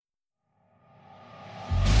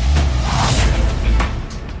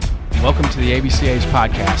Welcome to the ABCA's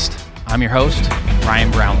Podcast. I'm your host, Ryan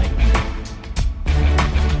Brownlee.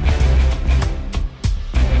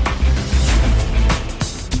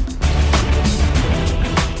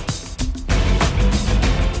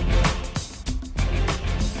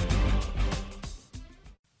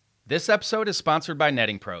 This episode is sponsored by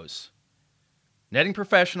Netting Pros. Netting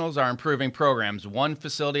professionals are improving programs one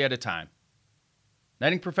facility at a time.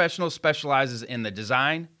 Netting Professionals specializes in the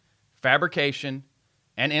design, fabrication,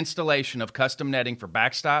 and installation of custom netting for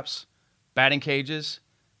backstops, batting cages,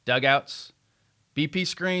 dugouts, BP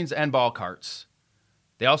screens, and ball carts.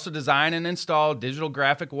 They also design and install digital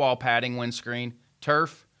graphic wall padding, windscreen,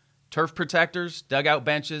 turf protectors, dugout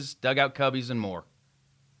benches, dugout cubbies, and more.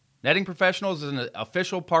 Netting Professionals is an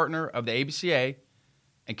official partner of the ABCA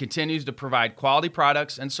and continues to provide quality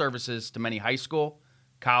products and services to many high school,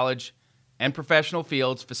 college, and professional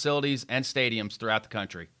fields, facilities, and stadiums throughout the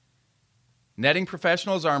country. Netting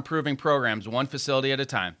Professionals are improving programs one facility at a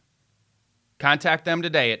time. Contact them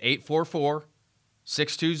today at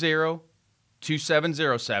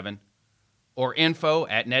 844-620-2707 or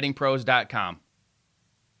info@nettingpros.com.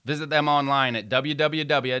 Visit them online at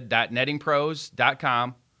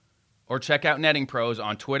www.nettingpros.com or check out Netting Pros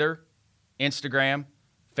on Twitter, Instagram,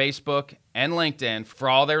 Facebook, and LinkedIn for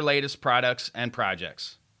all their latest products and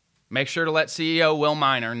projects. Make sure to let CEO Will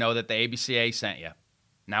Miner know that the ABCA sent you.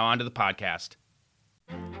 Now on to the podcast.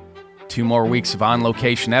 2 more weeks of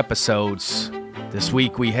on-location episodes. This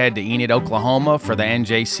week we head to Enid, Oklahoma for the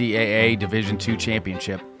NJCAA Division II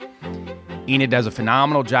Championship. Enid does a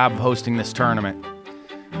phenomenal job of hosting this tournament.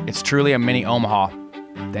 It's truly a mini-Omaha.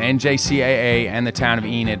 The NJCAA and the town of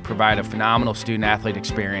Enid provide a phenomenal student-athlete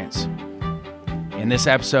experience. In this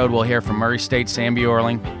episode, we'll hear from Murray State Sam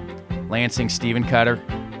Bjorling, Lansing Stephen Cutter,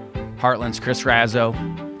 Heartland's Chris Razo,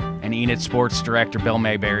 and Enid Sports Director Bill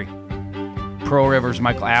Mayberry. Pearl River's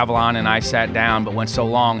Michael Avalon and I sat down, but went so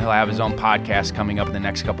long he'll have his own podcast coming up in the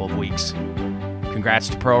next couple of weeks. Congrats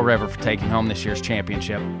to Pearl River for taking home this year's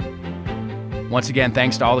championship. Once again,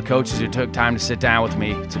 thanks to all the coaches who took time to sit down with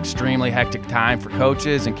me. It's an extremely hectic time for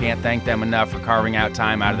coaches and can't thank them enough for carving out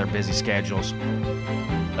time out of their busy schedules.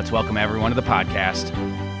 Let's welcome everyone to the podcast.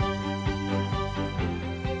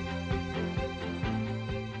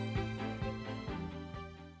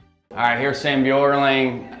 All right, here's Sam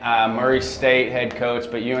Bjorling, Murray State head coach,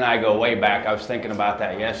 but you and I go way back. I was thinking about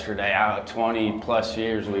that yesterday. 20 plus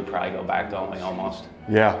years, we probably go back, don't we, almost?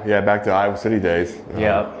 Yeah, back to Iowa City days.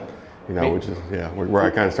 Yep. Which is, where I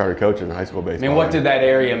kind of started coaching high school baseball. I mean, what did that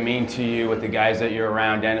area mean to you with the guys that you're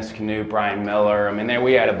around, Dennis Canute, Brian Miller? I mean,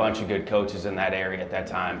 we had a bunch of good coaches in that area at that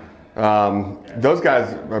time. Those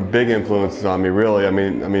guys are big influences on me, really. I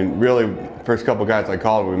mean, really, first couple guys I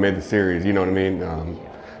called when we made the series, you know what I mean? A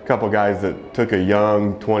couple guys that took a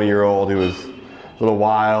young 20-year-old who was a little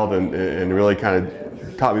wild and really kind of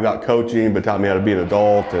taught me about coaching, but taught me how to be an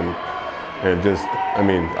adult and just,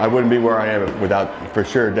 I wouldn't be where I am without, for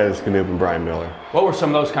sure, Dennis Canute and Brian Miller. What were some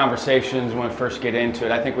of those conversations when we first get into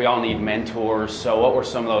it? I think we all need mentors, so what were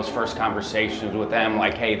some of those first conversations with them,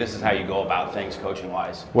 like, hey, this is how you go about things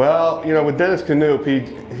coaching-wise? Well, with Dennis Canute,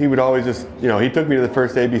 he would always just, he took me to the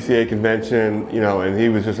first ABCA convention, and he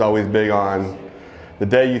was just always big on the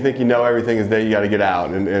day you think you know everything is the day you got to get out.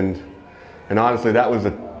 And honestly, that was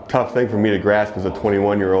a tough thing for me to grasp as a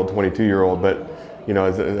 21-year-old, 22-year-old, but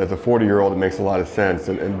as a 40-year-old, it makes a lot of sense.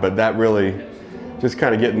 But that really, just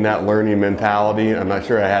kind of getting that learning mentality. I'm not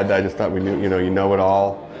sure I had that. I just thought we knew, you know it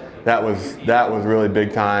all. That was really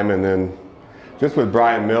big time. And then just with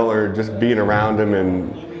Brian Miller, just being around him,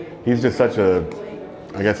 and he's just such a,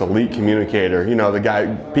 elite communicator. The guy,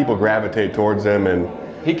 people gravitate towards him, and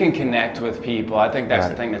he can connect with people. I think that's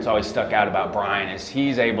the thing that's always stuck out about Brian is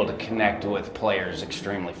he's able to connect with players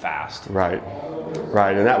extremely fast. Right,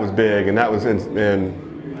 and that was big, and that was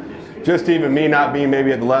in just even me not being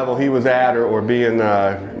maybe at the level he was at, or being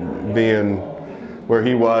where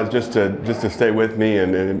he was, just to stay with me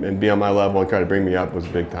and be on my level and try to bring me up was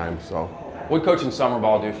big time. So, what coaching summer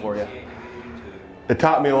ball do for you? It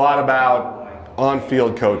taught me a lot about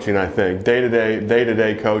on-field coaching. I think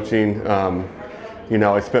day-to-day coaching.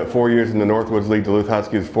 I spent 4 years in the Northwoods League Duluth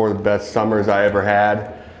Huskies, 4 of the best summers I ever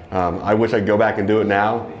had. I wish I could go back and do it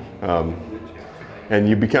now. And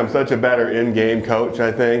you become such a better in-game coach,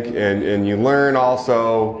 I think, and you learn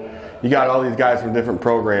also. You got all these guys from different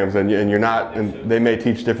programs, and they may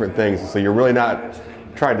teach different things. So you're really not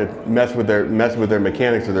trying to mess with their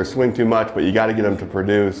mechanics or their swing too much, but you got to get them to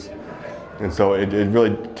produce. And so it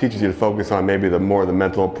really teaches you to focus on maybe the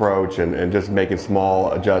mental approach and just making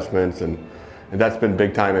small adjustments, and that's been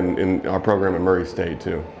big time in our program at Murray State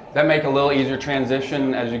too. That make a little easier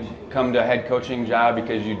transition as you come to a head coaching job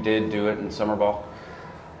because you did do it in summer ball?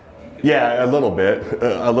 Yeah, a little bit.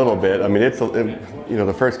 I mean,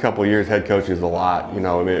 the first couple of years head coaching is a lot. I mean,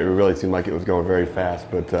 it really seemed like it was going very fast,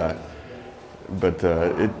 but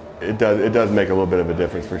it does make a little bit of a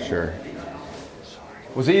difference for sure.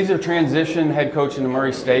 Was it easier transition head coaching to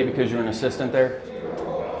Murray State because you were an assistant there?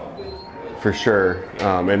 For sure,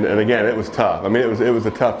 and again, it was tough. I mean, it was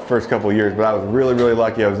a tough first couple of years, but I was really, really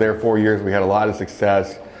lucky. I was there 4 years. We had a lot of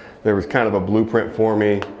success. There was kind of a blueprint for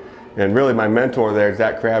me, and really my mentor there,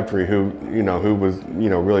 Zach Crabtree, who was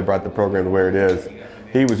really brought the program to where it is.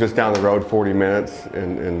 He was just down the road 40 minutes,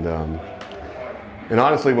 and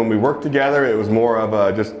honestly, when we worked together, it was more of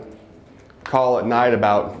a just call at night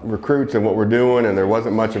about recruits and what we're doing, and there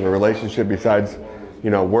wasn't much of a relationship besides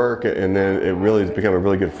work, and then it really has become a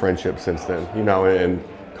really good friendship since then, and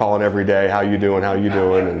calling every day, how you doing, and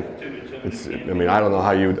I don't know how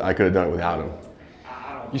I could have done it without him.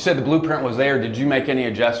 You said the blueprint was there. Did you make any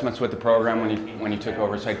adjustments with the program when you took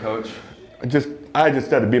over as head coach? I just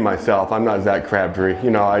had to be myself. I'm not Zach Crabtree.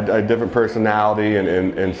 I had a different personality,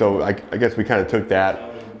 and so I guess we kind of took that.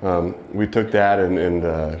 We took that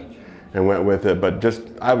and went with it, but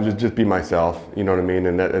I would just be myself. You know what I mean?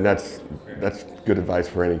 And that's good advice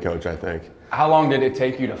for any coach, I think. How long did it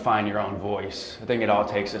take you to find your own voice? I think it all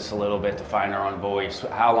takes us a little bit to find our own voice.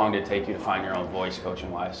 How long did it take you to find your own voice,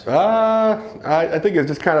 coaching-wise? I think it's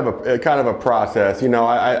just kind of a process.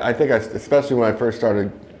 I think especially when I first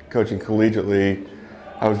started coaching collegiately,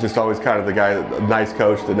 I was just always kind of the guy, the nice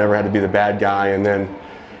coach that never had to be the bad guy, and then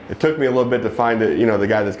it took me a little bit to find it, the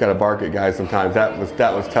guy that's got to bark at guys sometimes. That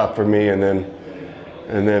was tough for me, and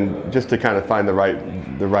then just to kind of find the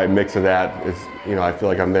right mix of that is, I feel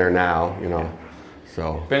like I'm there now,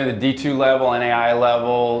 so. Been at the D2 level, NAI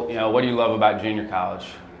level, what do you love about junior college?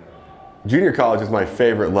 Junior college is my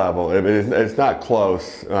favorite level. It's not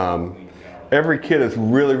close. Every kid is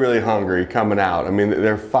really, really hungry coming out. I mean,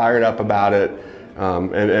 they're fired up about it,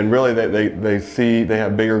 and really they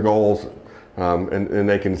have bigger goals, and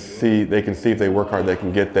they can see if they work hard, they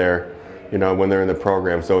can get there, when they're in the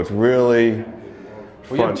program. So it's really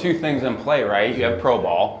fun. You have two things in play, right? You have pro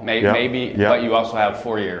ball, maybe, Yep. But you also have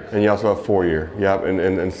 4 year. And you also have 4 year, yep.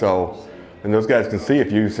 And so those guys can see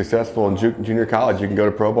if you're successful in junior college, you can go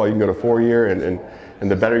to pro ball, you can go to 4 year,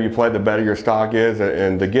 and the better you play, the better your stock is.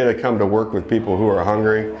 And to get to come to work with people who are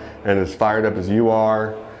hungry and as fired up as you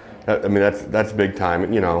are, that's big time,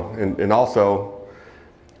 And also,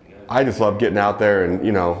 I just love getting out there and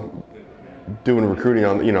doing recruiting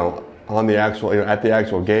on the actual at the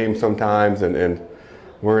actual game sometimes, and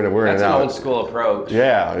That's an old school approach.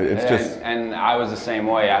 Yeah, and I was the same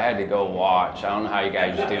way. I had to go watch. I don't know how you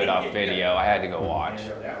guys do it off video. I had to go watch.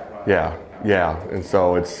 Yeah, and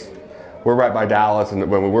so we're right by Dallas, and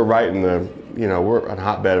when we're right in we're a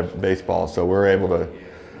hotbed of baseball, so we're able to.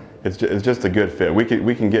 It's just a good fit. We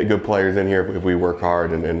can get good players in here if we work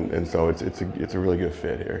hard, and so it's a really good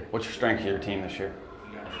fit here. What's your strength of your team this year?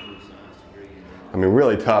 I mean,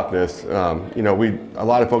 really toughness. A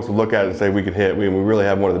lot of folks will look at it and say we can hit. We really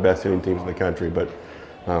have one of the best hitting teams in the country, but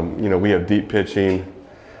we have deep pitching.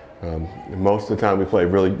 Most of the time we play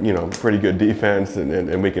really, pretty good defense,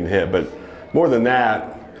 and we can hit. But more than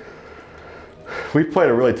that, we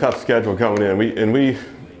played a really tough schedule coming in.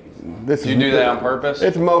 Did you do that on purpose?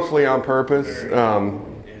 It's mostly on purpose.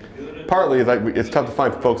 Partly it's tough to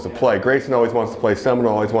find folks to play. Grayson always wants to play.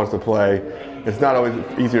 Seminole always wants to play. It's not always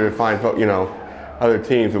easier to find, other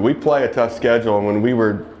teams. But we play a tough schedule, and when we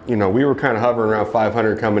were kind of hovering around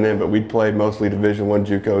 500 coming in, but we'd played mostly Division I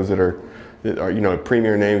JUCOs that are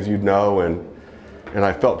premier names you'd know, and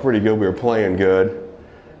I felt pretty good. We were playing good,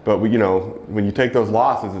 but when you take those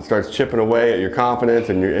losses, it starts chipping away at your confidence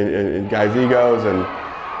and guys' egos,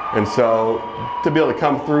 and so to be able to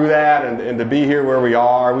come through that and to be here where we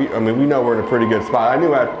are, we know we're in a pretty good spot. I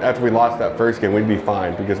knew after we lost that first game we'd be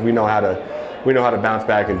fine because we know how to bounce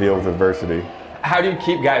back and deal with adversity. How do you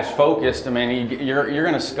keep guys focused? I mean, you're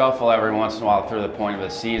going to scuffle every once in a while through the point of the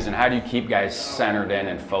season. How do you keep guys centered in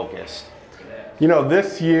and focused?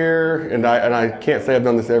 This year, and I can't say I've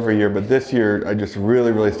done this every year, but this year I just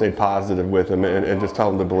really, really stayed positive with them and just tell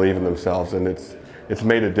them to believe in themselves, and it's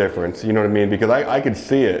made a difference. You know what I mean? Because I could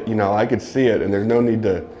see it. I could see it, and there's no need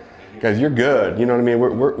to. Guys, you're good. You know what I mean?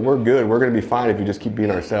 We're good. We're going to be fine if you just keep being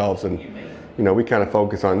ourselves, and we kind of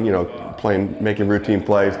focus on making routine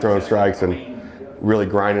plays, throwing strikes, and really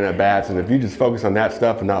grinding at bats. And if you just focus on that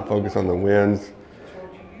stuff and not focus on the wins,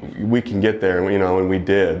 we can get there, and we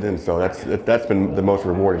did. And so that's been the most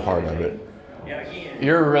rewarding part of it.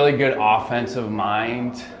 You're a really good offensive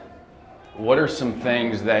mind. What are some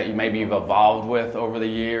things that you've evolved with over the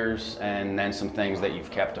years, and then some things that you've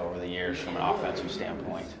kept over the years from an offensive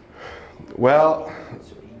standpoint? Well,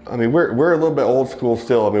 I mean, we're a little bit old school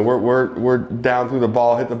still. I mean, we're down through the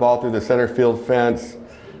ball, hit the ball through the center field fence.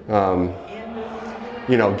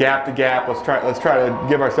 Gap to gap. Let's try to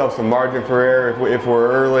give ourselves some margin for error if we're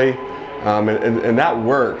early, and that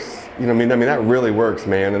works. I mean that really works,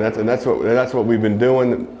 man. And that's what we've been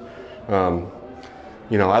doing.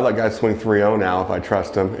 I let guys swing 3-0 now if I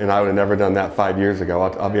trust them, and I would have never done that 5 years ago.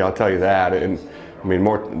 I'll tell you that. And I mean,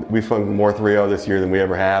 we swung more 3-0 this year than we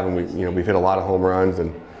ever have, and we've hit a lot of home runs.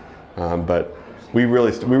 And but we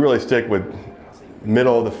really stick with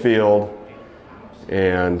middle of the field,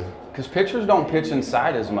 and because pitchers don't pitch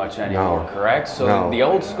inside as much anymore, correct? So no. The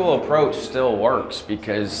old school approach still works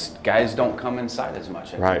because guys don't come inside as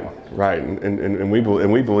much anymore. Right. And we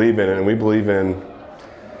believe in it, and we believe in.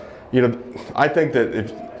 I think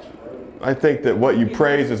that what you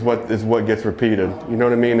praise is what gets repeated. You know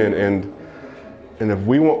what I mean? And if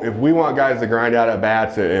we want guys to grind out at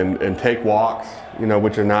bats and take walks,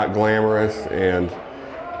 which are not glamorous, and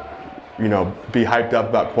be hyped up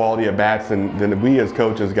about quality at bats, then we as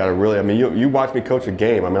coaches got to really. I mean, you watch me coach a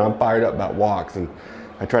game. I mean, I'm fired up about walks, and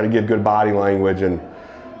I try to give good body language, and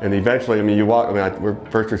eventually, I mean, you walk. I mean, we're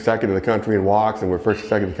first or second in the country in walks, and we're first or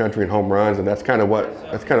second in the country in home runs, and that's kind of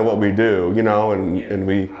what we do, and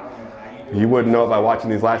we. You wouldn't know it by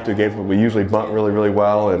watching these last two games, but we usually bunt really, really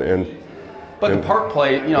well, But the park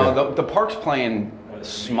play, the park's playing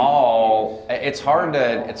small. It's hard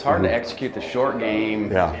to execute the short game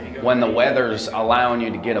when the weather's allowing you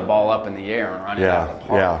to get a ball up in the air and run it out of the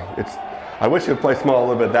park. Yeah. I wish it would play small a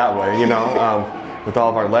little bit that way, with all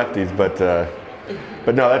of our lefties, but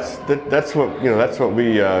no, that's what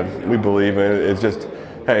we believe in. It's just,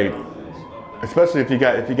 hey, especially if you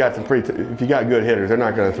got good hitters, they're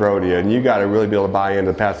not going to throw to you, and you got to really be able to buy in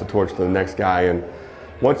to pass the torch to the next guy. And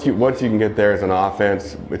once you can get there as an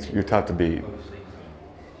offense, you're tough to beat.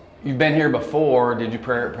 You've been here before. Did you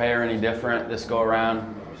prepare any different this go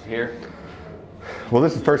around here? Well,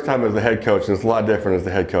 this is the first time as the head coach, and it's a lot different as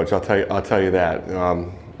the head coach. I'll tell you that.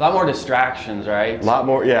 A lot more distractions, right? A lot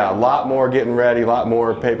more getting ready, a lot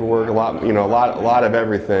more paperwork, a lot of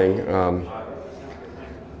everything.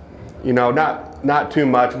 Not too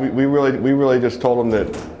much. We really just told them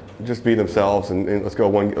that just be themselves and let's go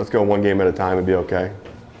one game at a time and be okay.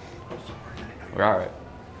 We're all right.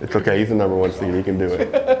 It's okay. He's the number one seed. He can do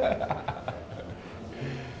it.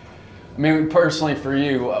 I mean, personally for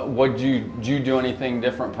you, did you do anything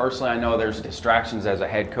different personally? I know there's distractions as a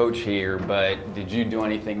head coach here, but did you do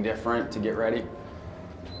anything different to get ready?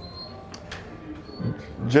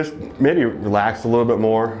 Just maybe relax a little bit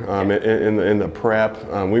more in the prep.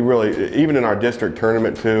 We really, even in our district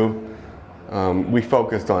tournament too, we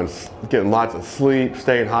focused on getting lots of sleep,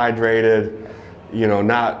 staying hydrated. I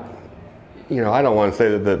don't want to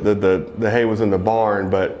say that the hay was in the barn,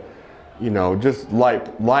 but just light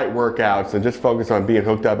workouts and just focus on being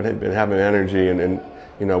hooked up and having energy. And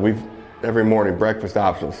we've every morning breakfast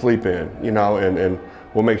optional, sleep in, and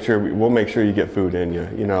we'll make sure you get food in you,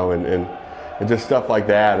 and just stuff like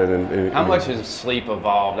that. And how much has sleep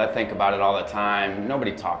evolved? I think about it all the time.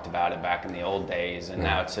 Nobody talked about it back in the old days, and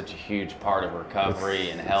now it's such a huge part of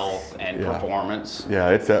recovery and health and performance.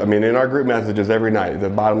 Yeah, in our group messages every night, the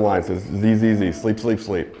bottom line says Z,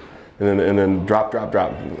 sleep, and then drop,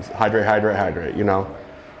 hydrate.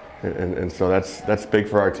 And so that's big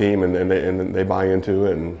for our team, and they buy into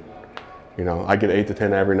it. And I get 8 to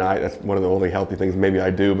 10 every night. That's one of the only healthy things maybe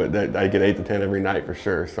I do, but I get 8 to 10 every night for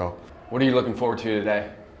sure. So. What are you looking forward to today?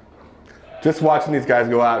 Just watching these guys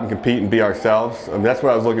go out and compete and be ourselves. That's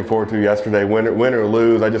what I was looking forward to yesterday. Win or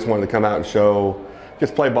lose, I just wanted to come out and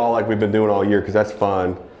just play ball like we've been doing all year because that's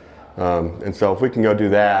fun. And so if we can go do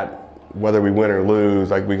that, whether we win or lose,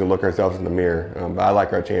 like we can look ourselves in the mirror. But I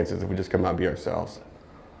like our chances if we just come out and be ourselves.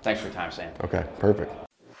 Thanks for your time, Sam. Okay, perfect.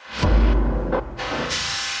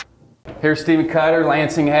 Here's Stephen Cutter,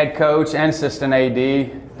 Lansing head coach and assistant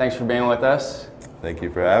AD. Thanks for being with us. Thank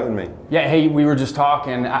you for having me. Yeah, hey, we were just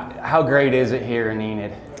talking. How great is it here in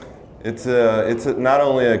Enid? It's not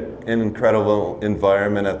only an incredible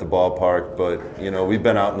environment at the ballpark, but we've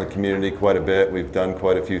been out in the community quite a bit. We've done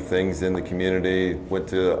quite a few things in the community. Went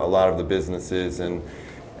to a lot of the businesses, and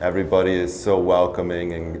everybody is so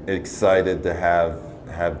welcoming and excited to have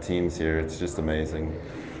teams here. It's just amazing.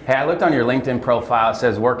 Hey, I looked on your LinkedIn profile. It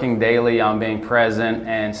says working daily on being present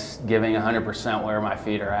and giving 100% where my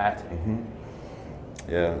feet are at. Mm-hmm.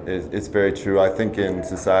 Yeah, it's very true. I think in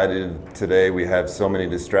society today we have so many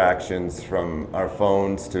distractions from our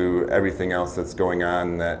phones to everything else that's going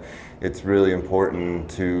on that it's really important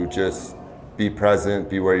to just be present,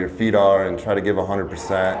 be where your feet are, and try to give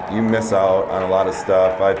 100%. You miss out on a lot of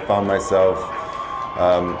stuff. I found myself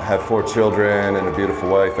have 4 children and a beautiful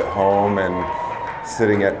wife at home, and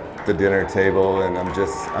sitting at the dinner table, and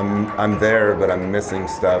I'm there, but I'm missing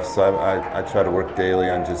stuff. So I try to work daily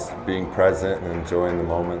on just being present and enjoying the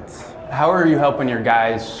moments. How are you helping your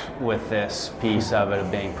guys with this piece of it,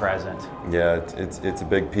 of being present? Yeah, it's a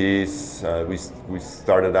big piece. We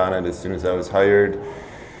started on it as soon as I was hired.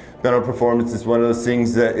 Mental performance is one of those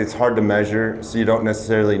things that it's hard to measure, so you don't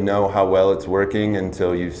necessarily know how well it's working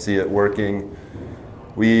until you see it working.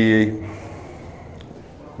 We're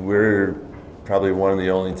probably one of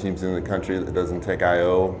the only teams in the country that doesn't take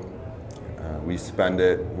I.O. We spend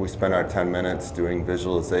our 10 minutes doing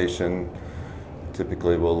visualization.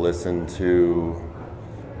 Typically we'll listen to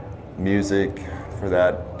music for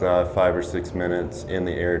that 5 or 6 minutes. In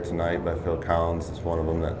the Air Tonight by Phil Collins is one of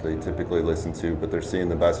them that they typically listen to, but they're seeing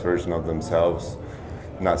the best version of themselves.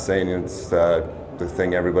 I'm not saying it's the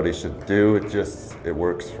thing everybody should do, it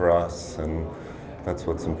works for us, and that's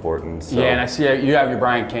what's important. So. Yeah, and I see you have your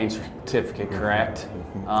Brian Kane certificate, correct?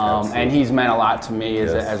 And he's meant a lot to me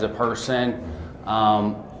as a person.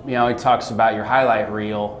 He talks about your highlight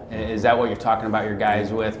reel. Is that what you're talking about your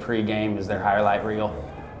guys with pregame, is their highlight reel?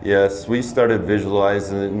 Yes, we started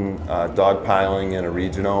visualizing dogpiling in a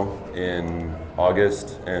regional in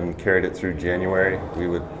August and carried it through January. We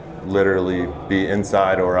would literally be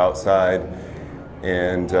inside or outside,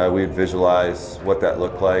 and we'd visualize what that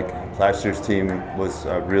looked like. Last year's team was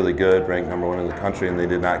really good, ranked #1 in the country, and they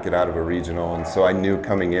did not get out of a regional. And so I knew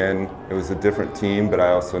coming in, it was a different team, but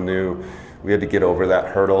I also knew we had to get over that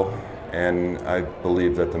hurdle. And I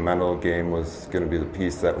believe that the mental game was going to be the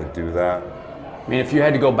piece that would do that. I mean, if you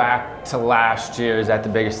had to go back to last year, is that the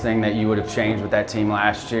biggest thing that you would have changed with that team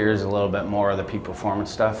last year, is a little bit more of the peak performance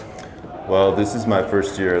stuff? Well, this is my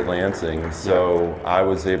first year at Lansing, so I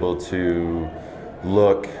was able to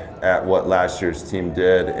look at what last year's team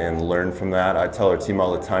did and learn from that. I tell our team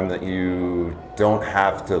all the time that you don't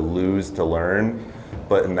have to lose to learn,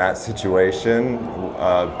 but in that situation,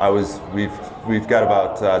 we've got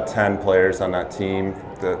about 10 players on that team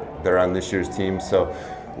that they're on this year's team, so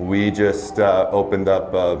we just opened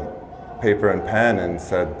up paper and pen and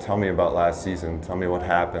said, tell me about last season, tell me what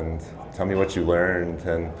happened, tell me what you learned,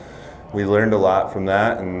 and we learned a lot from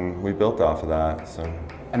that, and we built off of that. So.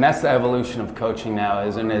 And that's the evolution of coaching now,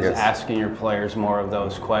 isn't it? Is asking your players more of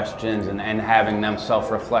those questions and having them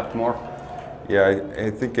self-reflect more? Yeah, I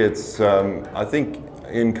think it's, I think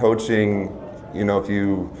in coaching, if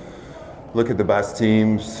you look at the best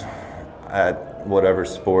teams at whatever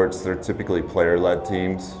sports, they're typically player-led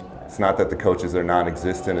teams. It's not that the coaches are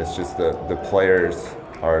non-existent, it's just that the players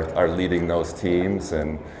are leading those teams,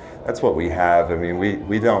 and that's what we have. I mean,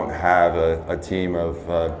 we don't have a team of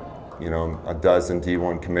a dozen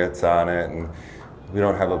D1 commits on it, and we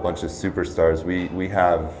don't have a bunch of superstars. We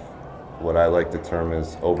have what I like to term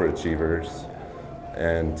as overachievers,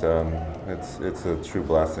 and it's a true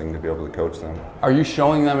blessing to be able to coach them. Are you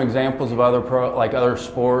showing them examples of other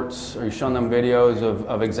sports? Are you showing them videos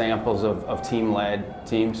of examples of team-led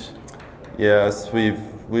teams? Yes,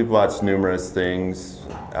 we've watched numerous things,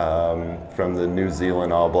 from the New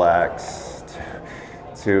Zealand All Blacks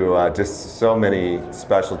to just so many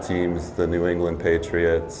special teams, the New England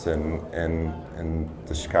Patriots and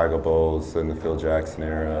the Chicago Bulls and the Phil Jackson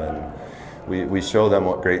era. And we show them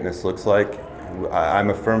what greatness looks like.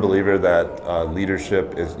 I'm a firm believer that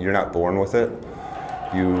leadership is, you're not born with it.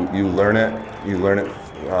 You learn it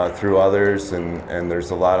through others, and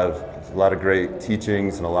there's a lot of great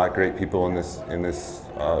teachings and a lot of great people in this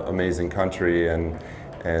amazing country,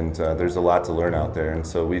 and there's a lot to learn out there, and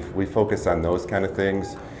so we focus on those kind of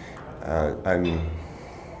things. I'm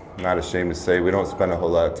not ashamed to say we don't spend a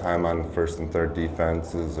whole lot of time on first and third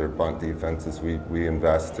defenses or bunt defenses. We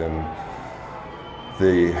invest in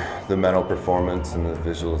the mental performance and the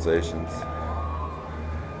visualizations.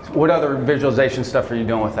 What other visualization stuff are you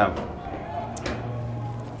doing with them?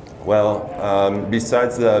 Well,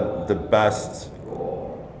 besides the best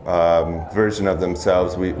version of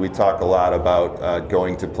themselves, we talk a lot about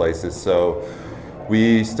going to places. So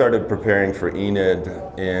we started preparing for Enid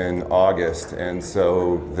in August, and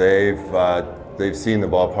so they've seen the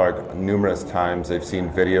ballpark numerous times. They've seen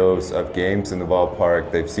videos of games in the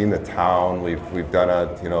ballpark. They've seen the town. We've done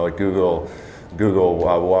a Google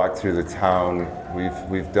walk through the town.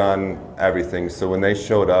 We've done everything. So when they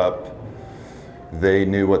showed up, they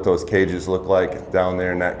knew what those cages looked like down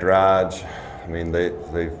there in that garage. I mean,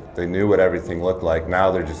 they knew what everything looked like.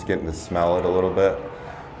 Now they're just getting to smell it a little bit.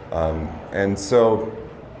 And so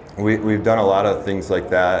we've done a lot of things like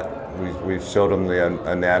that. we've showed them the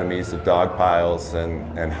anatomies of dog piles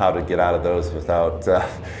and how to get out of those without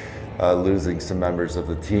losing some members of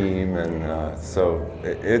the team, and so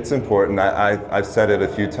it's important. I've said it a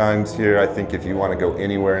few times here. I think if you want to go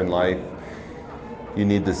anywhere in life, you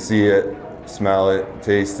need to see it, smell it,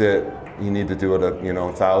 taste it. You need to do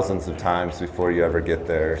it, thousands of times before you ever get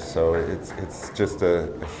there. So it's just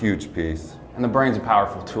a huge piece. And the brain's a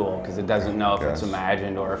powerful tool because it doesn't know if it's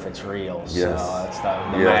imagined or if it's real. So that's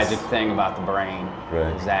the magic thing about the brain.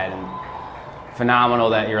 Right. Is that phenomenal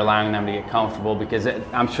that you're allowing them to get comfortable, because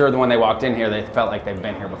I'm sure that when they walked in here, they felt like they've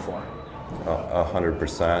been here before.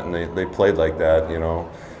 100%, and they played like that.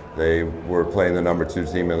 They were playing the number 2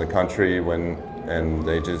 team in the country and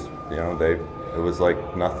they just, it was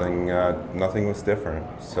like nothing was different.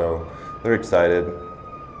 So they're excited.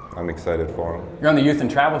 I'm excited for them. You're on the youth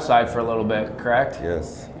and travel side for a little bit, correct?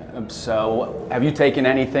 Yes. So have you taken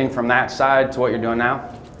anything from that side to what you're doing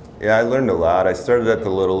now? Yeah, I learned a lot. I started at the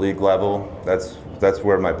Little League level. That's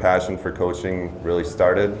where my passion for coaching really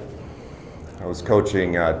started. I was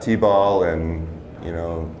coaching t-ball and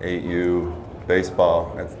 8U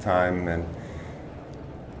baseball at the time, and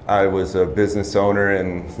I was a business owner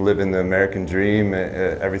and living the American dream.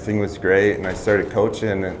 Everything was great, and I started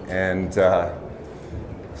coaching, and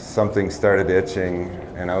something started itching,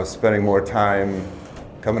 and I was spending more time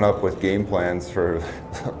coming up with game plans for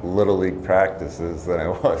Little League practices than I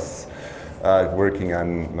was working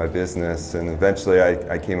on my business. And eventually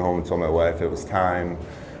I came home and told my wife it was time.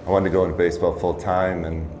 I wanted to go into baseball full time,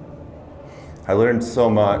 and I learned so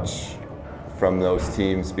much from those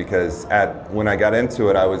teams because when I got into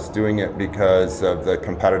it, I was doing it because of the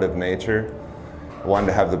competitive nature. I wanted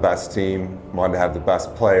to have the best team, wanted to have the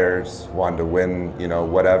best players, wanted to win,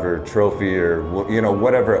 whatever trophy or,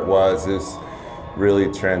 whatever it was. It was really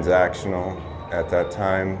transactional at that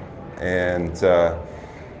time. And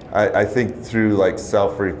I think through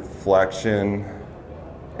self-reflection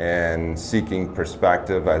and seeking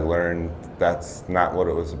perspective, I learned that's not what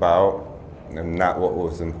it was about and not what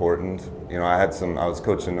was important. I was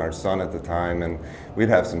coaching our son at the time, and we'd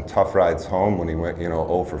have some tough rides home when he went,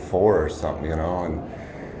 0 for 4 or something, and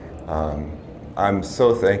I'm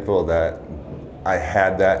so thankful that I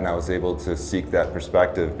had that and I was able to seek that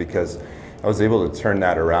perspective, because I was able to turn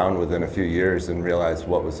that around within a few years and realize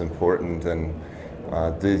what was important. And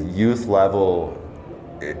the youth level,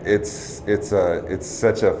 it's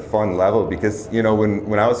such a fun level because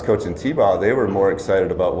when I was coaching t-ball, they were more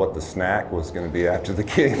excited about what the snack was going to be after the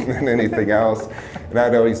game than anything else. And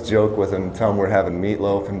I'd always joke with them, tell them we're having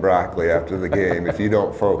meatloaf and broccoli after the game if you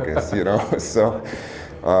don't focus, So.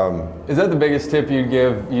 Is that the biggest tip you'd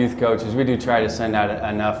give youth coaches? We do try to send out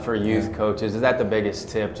enough for youth coaches. Is that the biggest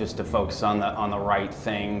tip, just to focus on the right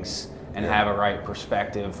things and have a right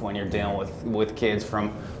perspective when you're dealing with kids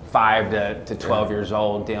from 5 to 12 years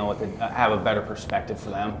old, dealing with have a better perspective for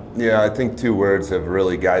them? Yeah, I think 2 words have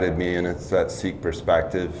really guided me, and it's that seek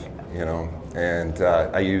perspective, and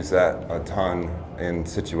I use that a ton in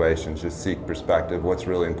situations, just seek perspective. What's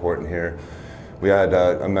really important here? We had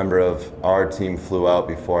a member of our team flew out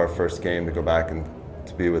before our first game to go back and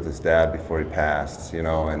to be with his dad before he passed,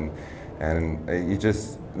 and you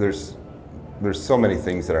just, there's so many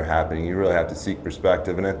things that are happening. You really have to seek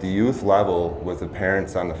perspective. And at the youth level, with the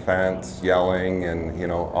parents on the fence yelling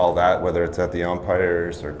and all that, whether it's at the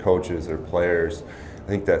umpires or coaches or players, I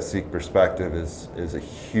think that seek perspective is a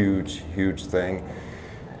huge, huge thing.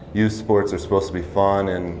 Youth sports are supposed to be fun,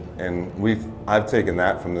 and I've taken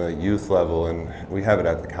that from the youth level, and we have it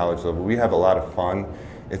at the college level. We have a lot of fun.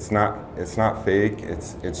 It's not fake.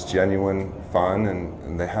 It's genuine fun,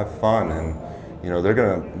 and they have fun. And they're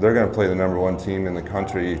gonna play the number 1 team in the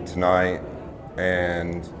country tonight,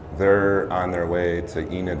 and they're on their way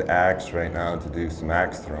to Enid Axe right now to do some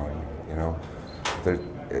axe throwing.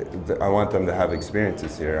 I want them to have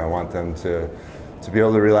experiences here. I want them to be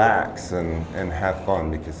able to relax and have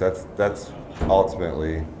fun, because that's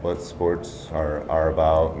ultimately what sports are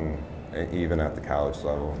about, and even at the college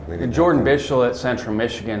level. Jordan Bishel at Central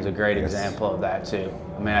Michigan is a great example of that too.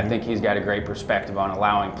 I think he's got a great perspective on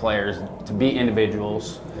allowing players to be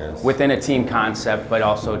individuals within a team concept, but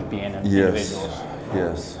also to be individuals.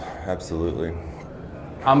 Yes, absolutely.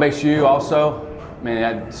 On-base U also?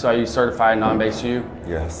 I saw you certified in on-base U.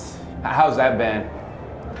 Yes. How's that been?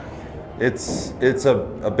 It's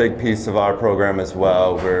a big piece of our program as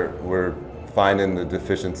well. We're finding the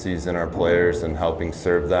deficiencies in our players and helping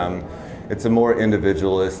serve them. It's a more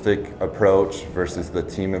individualistic approach versus the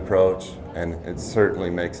team approach. and it certainly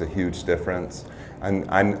makes a huge difference. And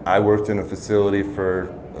I worked in a facility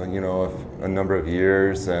for a number of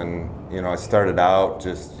years, and I started out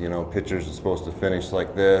just pitchers are supposed to finish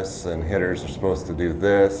like this, and hitters are supposed to do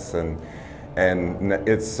this, and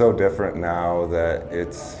it's so different now that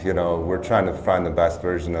it's we're trying to find the best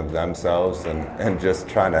version of themselves and just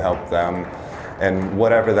trying to help them. And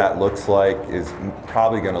whatever that looks like is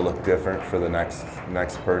probably going to look different for the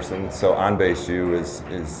next person. So On Base U is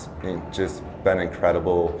just been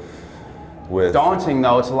incredible. With daunting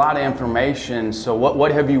though, it's a lot of information. So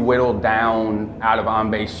what have you whittled down out of On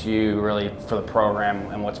Base U really for the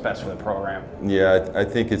program, and what's best for the program? Yeah, I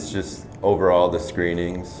think it's just overall the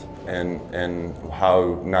screenings and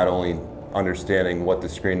how not only understanding what the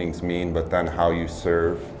screenings mean, but then how you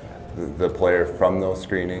serve the player from those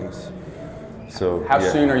screenings. So how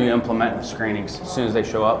soon are you implementing the screenings? As soon as they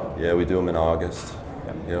show up? Yeah, we do them in August.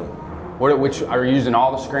 Yep. Which are you using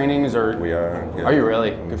all the screenings, or we are? Yeah. Are you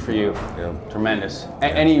really? Good for you. Yeah. Tremendous.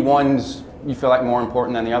 Any ones you feel like more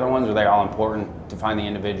important than the other ones, or are they all important to find the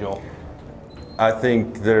individual? I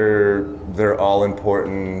think they're all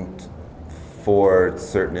important for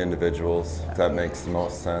certain individuals. If that makes the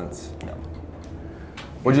most sense. Yeah.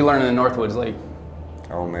 What did you learn in the Northwoods League?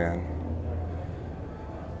 Oh man.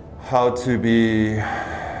 How to be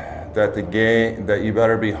that you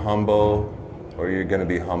better be humble or you're going to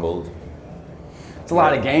be humbled. It's a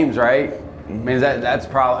lot of games, right? I mean, that's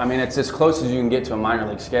probably. I mean, it's as close as you can get to a minor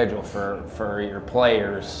league schedule for your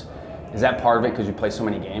players. Is that part of it because you play so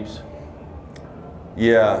many games?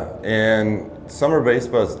 Yeah, and summer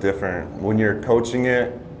baseball is different. When you're coaching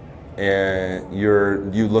it, and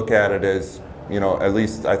you look at it as at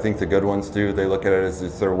least I think the good ones do. They look at it as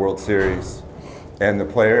it's their World Series. And the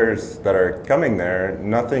players that are coming there,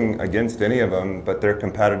 nothing against any of them, but they're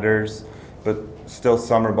competitors, but still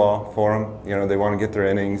summer ball for them. They want to get their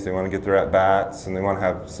innings, they want to get their at-bats, and they want to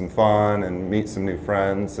have some fun and meet some new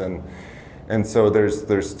friends. And so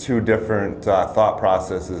there's two different thought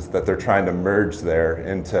processes that they're trying to merge there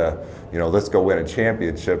into, let's go win a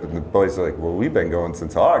championship. And the boys are like, well, we've been going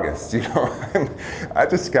since August, I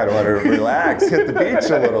just kind of want to relax, hit the beach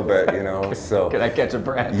a little bit, so. Can I catch a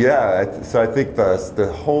breath? Yeah, so I think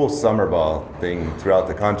the whole summer ball thing throughout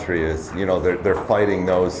the country is, they're fighting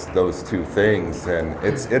those two things. And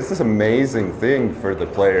it's this amazing thing for the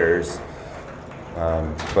players,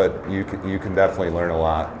 but you can definitely learn a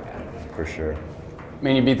lot. For sure. I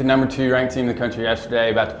mean, you beat the number 2 ranked team in the country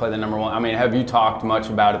yesterday, about to play the number 1. I mean, have you talked much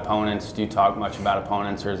about opponents? Do you talk much about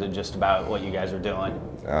opponents, or is it just about what you guys are doing?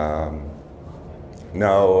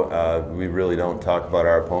 No, we really don't talk about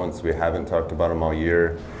our opponents. We haven't talked about them all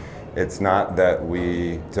year. It's not that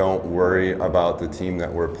we don't worry about the team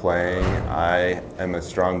that we're playing. I am a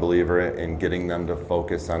strong believer in getting them to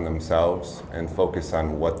focus on themselves and focus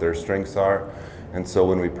on what their strengths are. And so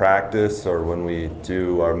when we practice or when we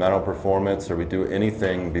do our mental performance or we do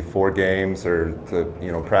anything before games or the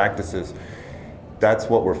practices, that's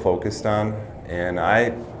what we're focused on. And I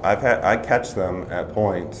catch them at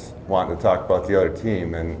points wanting to talk about the other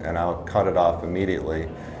team, and I'll cut it off immediately.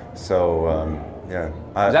 So yeah.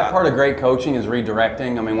 Is that part of great coaching, is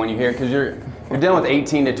redirecting? I mean, when you hear, because you're dealing with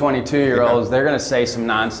 18 to 22-year-olds, they're going to say some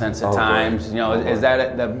nonsense at times. Is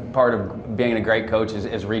that the part of being a great coach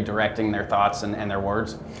is redirecting their thoughts and their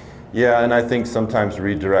words? Yeah, and I think sometimes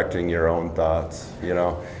redirecting your own thoughts.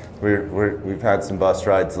 We've had some bus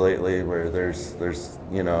rides lately where there's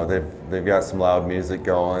they've got some loud music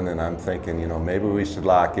going, and I'm thinking maybe we should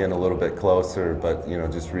lock in a little bit closer, but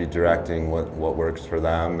just redirecting what works for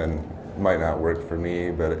them and might not work for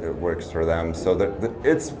me, but it works for them. So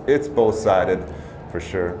it's both sided for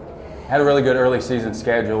sure. Had a really good early season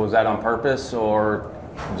schedule. Was that on purpose or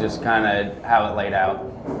just kind of how it laid out?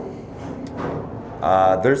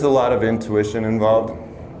 There's a lot of intuition involved,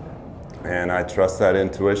 and I trust that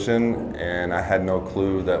intuition, and I had no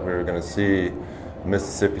clue that we were going to see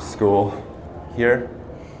Mississippi school here,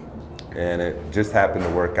 and it just happened to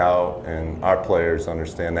work out, and our players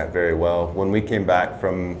understand that very well. When we came back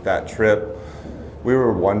from that trip, we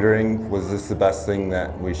were wondering, was this the best thing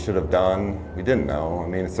that we should have done? We didn't know. I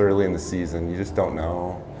mean, it's early in the season, you just don't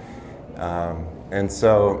know. And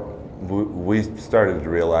so we started to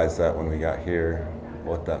realize that when we got here,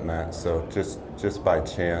 what that meant. So just by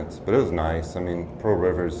chance, but it was nice. I mean, Pearl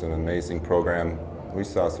River's an amazing program. We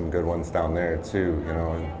saw some good ones down there too,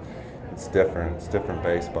 and it's different. It's different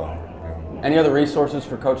baseball. Any other resources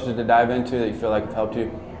for coaches to dive into that you feel like have helped you?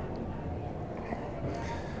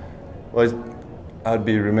 Well, I'd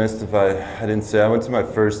be remiss if I didn't say I went to my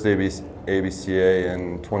first ABCA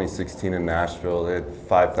in 2016 in Nashville. They had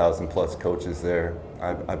 5,000 plus coaches there.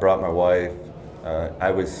 I brought my wife. I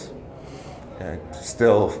was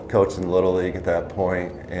still coaching Little League at that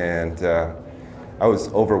point, and I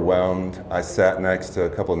was overwhelmed. I sat next to a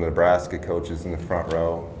couple of Nebraska coaches in the front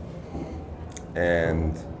row,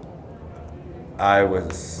 and I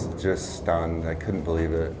was just stunned. I couldn't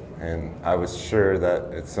believe it, and I was sure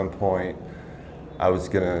that at some point I was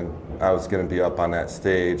gonna be up on that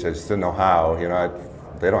stage. I just didn't know how.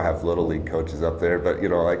 They don't have Little League coaches up there, but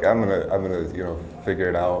like I'm gonna figure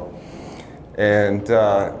it out. And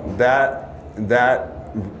that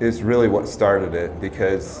is really what started it,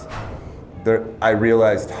 because I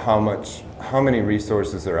realized how many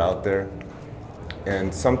resources are out there,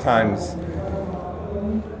 and sometimes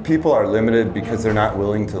people are limited because they're not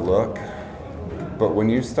willing to look. But when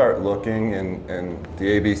you start looking, and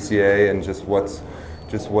the ABCA and just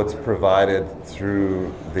what's provided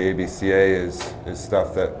through the ABCA is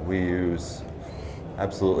stuff that we use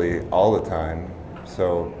absolutely all the time.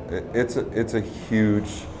 So it's a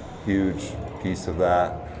huge piece of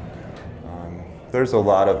that. There's a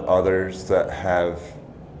lot of others that have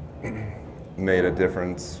made a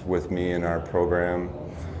difference with me in our program,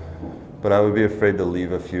 but I would be afraid to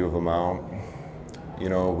leave a few of them out.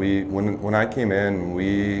 When I came in,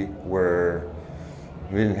 we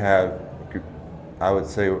didn't have, I would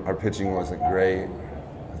say our pitching wasn't great.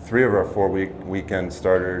 3 of our 4 weekend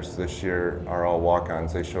starters this year are all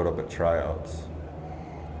walk-ons. They showed up at tryouts.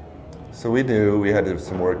 So we knew we had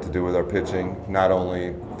some work to do with our pitching, not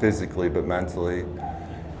only physically but mentally.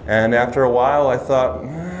 And after a while, I thought,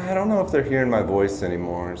 I don't know if they're hearing my voice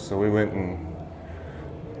anymore. So we went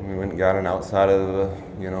and got an outside of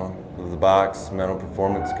the box mental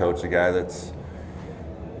performance coach, a guy that's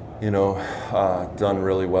done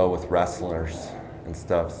really well with wrestlers and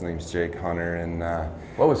stuff. His name's Jake Hunter, and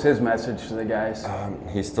What was his message to the guys?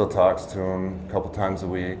 he still talks to them a couple times a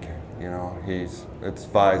week. It's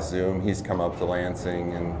via Zoom. He's come up to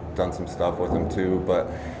Lansing and done some stuff with them too, but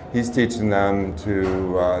he's teaching them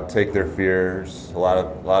to take their fears. A lot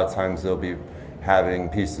of times they'll be having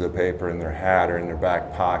pieces of paper in their hat or in their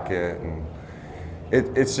back pocket, and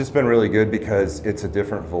it's just been really good because it's a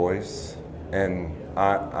different voice, and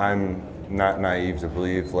I'm not naive to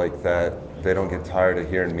believe like that they don't get tired of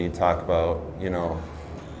hearing me talk about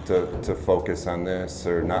to focus on this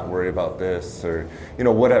or not worry about this or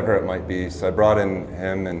whatever it might be. So I brought in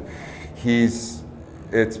him, and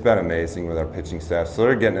it's been amazing with our pitching staff. So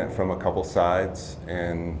they're getting it from a couple sides.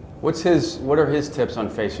 And what are his tips on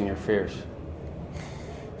facing your fears?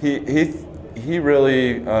 He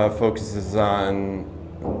really focuses on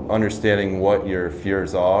understanding what your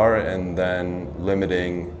fears are and then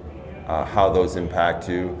limiting how those impact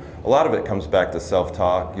you. A lot of it comes back to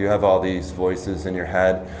self-talk. You have all these voices in your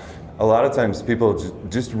head. A lot of times people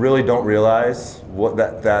just really don't realize what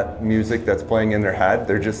that music that's playing in their head.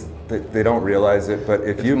 They don't realize it. But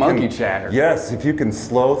if you monkey chatter. Yes, if you can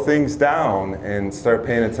slow things down and start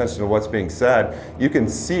paying attention to what's being said, you can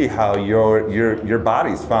see how your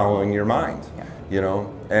body's following your mind.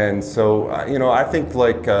 And so I think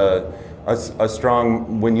like a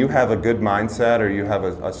strong, when you have a good mindset or you have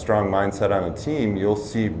a strong mindset on a team, you'll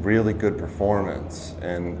see really good performance,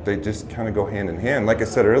 and they just kind of go hand in hand. Like I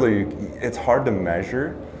said earlier, it's hard to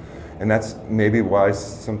measure, and that's maybe why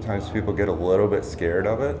sometimes people get a little bit scared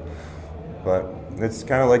of it, but it's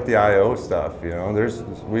kind of like the IO stuff,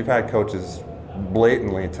 we've had coaches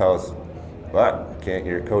blatantly tell us, what, can't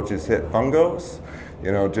your coaches hit fungos?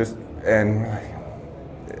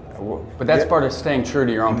 But that's part of staying true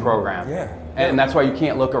to your own program. Yeah. And that's why you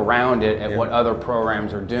can't look around it at what other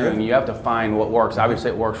programs are doing. Yeah. You have to find what works.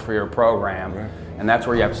 Obviously, it works for your program. Right. And that's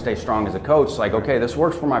where you have to stay strong as a coach. Like, okay, this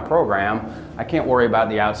works for my program. I can't worry about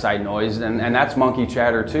the outside noise. And that's monkey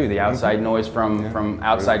chatter, too. The outside noise from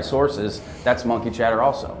outside sources, that's monkey chatter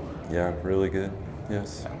also. Yeah, really good.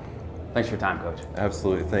 Yes. Thanks for your time, Coach.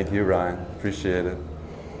 Absolutely. Thank you, Ryan. Appreciate it.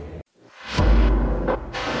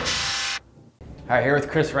 All right, here with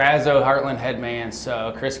Chris Razo, Heartland head man.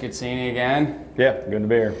 So, Chris, good seeing you again. Yeah, good to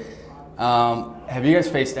be here. Have you guys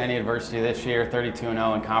faced any adversity this year,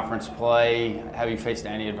 32-0 in conference play? Have you faced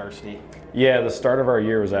any adversity? Yeah, the start of our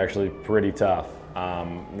year was actually pretty tough.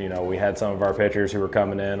 We had some of our pitchers who were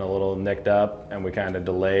coming in a little nicked up, and we kind of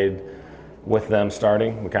delayed with them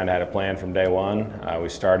starting. We kind of had a plan from day one. We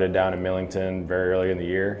started down in Millington very early in the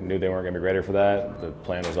year, knew they weren't going to be ready for that. The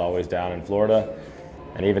plan was always down in Florida.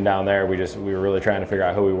 And even down there, we were really trying to figure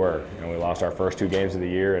out who we were. We lost our first 2 games of the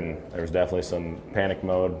year, and there was definitely some panic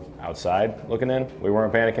mode outside looking in. We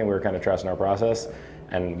weren't panicking, we were kind of trusting our process,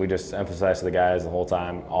 and we just emphasized to the guys the whole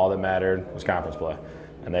time, all that mattered was conference play.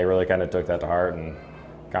 And they really kind of took that to heart, and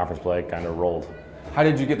conference play kind of rolled. How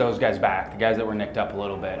did you get those guys back? The guys that were nicked up a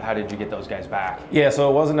little bit, how did you get those guys back? Yeah, so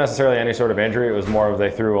it wasn't necessarily any sort of injury. It was more of they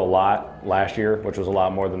threw a lot last year, which was a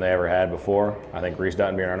lot more than they ever had before. I think Reese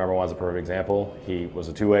Dutton being our number one is a perfect example. He was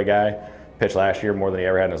a two-way guy, pitched last year more than he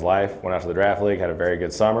ever had in his life, went out to the draft league, had a very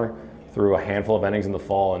good summer, threw a handful of innings in the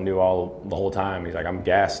fall and knew all the whole time. He's like, I'm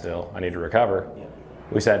gassed still, I need to recover. Yeah.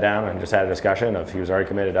 We sat down and just had a discussion of he was already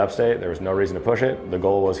committed upstate, there was no reason to push it. The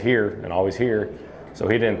goal was here and always here. So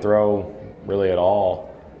he didn't throw really at all.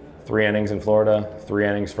 3 innings in Florida, 3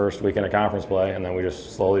 innings first weekend of conference play, and then we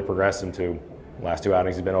just slowly progressed him to last 2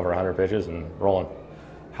 outings. He's been over 100 pitches and rolling.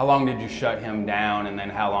 How long did you shut him down, and then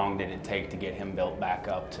how long did it take to get him built back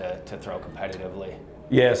up to throw competitively?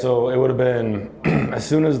 Yeah, so it would have been as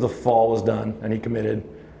soon as the fall was done and he committed,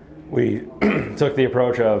 we took the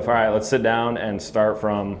approach of, all right, let's sit down and start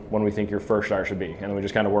from when we think your first start should be, and then we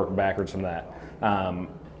just kind of worked backwards from that.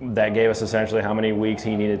 That gave us essentially how many weeks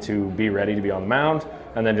he needed to be ready to be on the mound,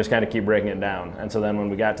 and then just kind of keep breaking it down. And so then when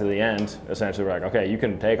we got to the end, essentially we're like, okay, you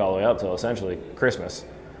can take all the way up till essentially Christmas.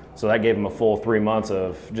 So that gave him a full 3 months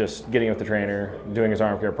of just getting with the trainer, doing his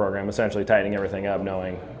arm care program, essentially tightening everything up,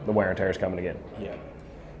 knowing the wear and tear is coming again. Yeah.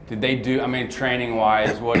 Did they do, I mean,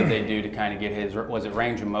 training-wise, what did they do to kind of get his, was it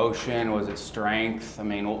range of motion, was it strength? I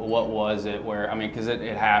mean, what was it where, I mean, because it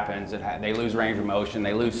happens, they lose range of motion,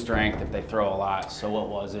 they lose strength if they throw a lot, so what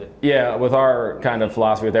was it? Yeah, with our kind of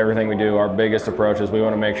philosophy with everything we do, our biggest approach is we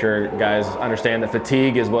want to make sure guys understand that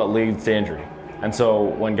fatigue is what leads to injury. And so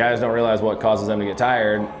when guys don't realize what causes them to get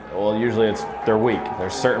tired, well, usually it's they're weak.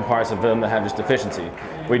 There's certain parts of them that have just deficiency.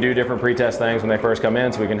 We do different pre-test things when they first come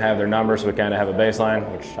in so we can have their numbers so we kind of have a baseline,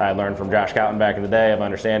 which I learned from Josh Cowton back in the day of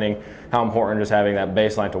understanding how important just having that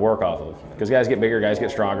baseline to work off of. Because guys get bigger, guys get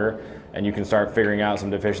stronger, and you can start figuring out some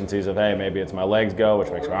deficiencies of, hey, maybe it's my legs go, which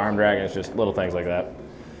makes my arm drag, and it's just little things like that.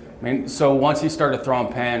 I mean, so once he started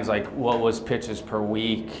throwing pins, like what was pitches per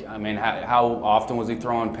week? I mean, how often was he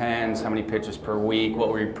throwing pins? How many pitches per week? What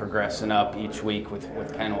were you progressing up each week with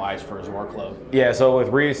pen-wise for his workload? Yeah, so with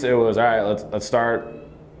Reese, it was, all right, let's start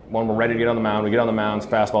when we're ready to get on the mound. We get on the mound,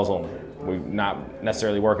 fastballs only. We're not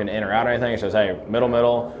necessarily working in or out or anything. It's just, hey,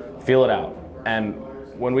 middle, feel it out. And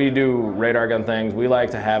when we do radar gun things, we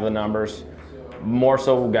like to have the numbers more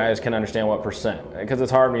so guys can understand what percent. Because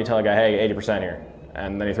it's hard when you tell a guy, hey, 80% here.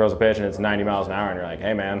 And then he throws a pitch and it's 90 miles an hour and you're like,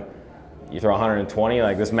 hey man, you throw 120,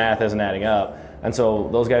 like this math isn't adding up. And so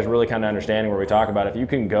those guys really kind of understanding where we talk about if you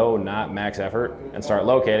can go not max effort and start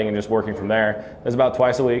locating and just working from there, there's about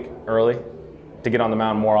twice a week early to get on the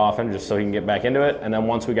mound more often just so he can get back into it. And then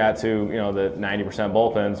once we got to, the 90%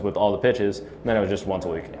 bullpens with all the pitches, then it was just once a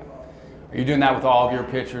week. Are you doing that with all of your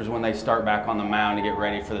pitchers when they start back on the mound to get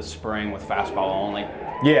ready for the spring with fastball only?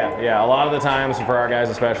 Yeah. A lot of the times, for our guys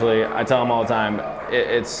especially, I tell them all the time,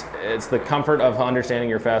 it's the comfort of understanding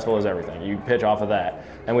your fastball is everything. You pitch off of that.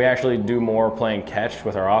 And we actually do more playing catch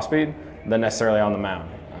with our off-speed than necessarily on the mound.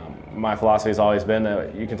 My philosophy has always been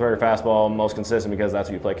that you can throw your fastball most consistent because that's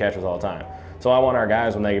what you play catch with all the time. So I want our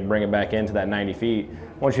guys, when they bring it back into that 90 feet,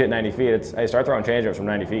 once you hit 90 feet, it's, hey, start throwing changeups from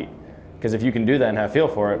 90 feet. Because if you can do that and have feel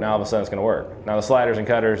for it, now all of a sudden it's going to work. Now the sliders and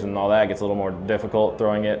cutters and all that gets a little more difficult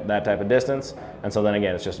throwing it that type of distance. And so then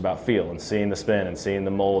again, it's just about feel and seeing the spin and seeing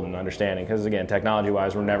the mold and understanding. Because again,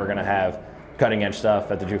 technology-wise, we're never going to have cutting-edge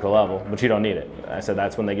stuff at the JUCO level, but you don't need it. I said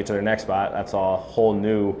that's when they get to their next spot. That's a whole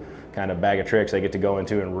new kind of bag of tricks they get to go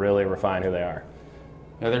into and really refine who they are.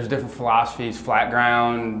 There's different philosophies, flat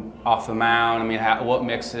ground, off the mound. I mean, what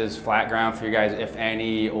mixes flat ground for you guys, if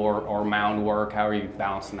any, or mound work? How are you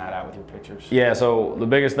balancing that out with your pitchers? Yeah, so the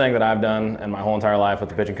biggest thing that I've done in my whole entire life with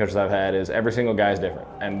the pitching coaches I've had is every single guy is different.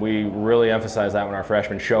 And we really emphasize that when our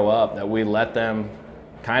freshmen show up, that we let them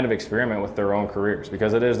kind of experiment with their own careers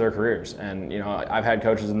because it is their careers. And, I've had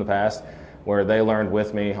coaches in the past where they learned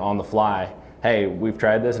with me on the fly, hey, we've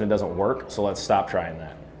tried this and it doesn't work, so let's stop trying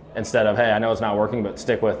that. Instead of, hey, I know it's not working, but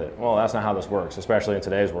stick with it. Well, that's not how this works, especially in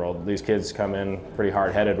today's world. These kids come in pretty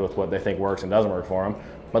hard-headed with what they think works and doesn't work for them,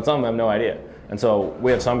 but some of them have no idea. And so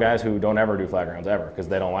we have some guys who don't ever do flat grounds ever because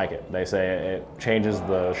they don't like it. They say it changes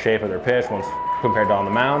the shape of their pitch once compared to on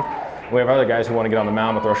the mound. We have other guys who want to get on the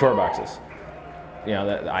mound but throw short boxes.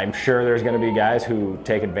 I'm sure there's going to be guys who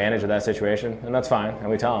take advantage of that situation, and that's fine. And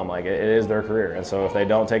we tell them, it is their career. And so if they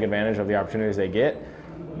don't take advantage of the opportunities they get,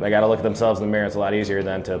 they got to look at themselves in the mirror. It's a lot easier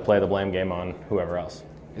than to play the blame game on whoever else.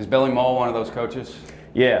 Is Billy Mole one of those coaches?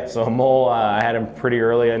 Yeah, so Mole, I had him pretty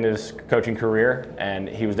early in his coaching career, and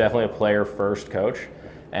he was definitely a player-first coach.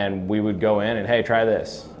 And we would go in and, hey, try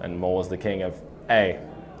this. And Mole was the king of, hey,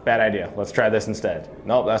 bad idea. Let's try this instead.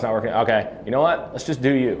 Nope, that's not working. Okay, you know what? Let's just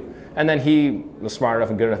do you. And then he was smart enough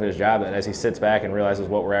and good enough at his job that as he sits back and realizes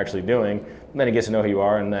what we're actually doing, then he gets to know who you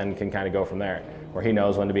are and then can kind of go from there. where he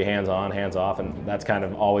knows when to be hands-on, hands-off, and that's kind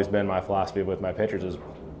of always been my philosophy with my pitchers is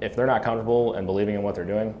if they're not comfortable and believing in what they're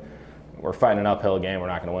doing, we're fighting an uphill game, we're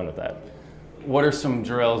not going to win with that. What are some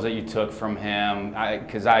drills that you took from him?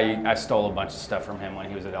 Because I stole a bunch of stuff from him when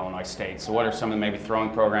he was at Illinois State. So what are some of the maybe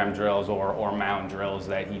throwing program drills or mound drills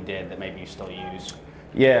that he did that maybe you still use?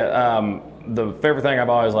 Yeah, the favorite thing I've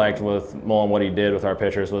always liked with Mullen, what he did with our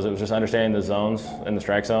pitchers, was it was just understanding the zones in the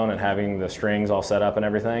strike zone and having the strings all set up and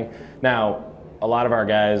everything. Now, a lot of our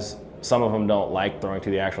guys, some of them don't like throwing to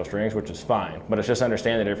the actual strings, which is fine, but it's just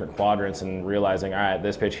understanding the different quadrants and realizing, all right,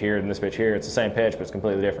 this pitch here and this pitch here, it's the same pitch, but it's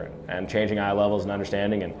completely different. And changing eye levels and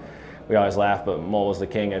understanding, and we always laugh, but Mull was the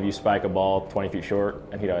king of you spike a ball 20 feet short,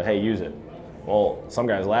 and he'd go, hey, use it. Well, some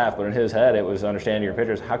guys laugh, but in his head, it was understanding your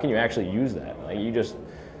pitchers. How can you actually use that? Like you just,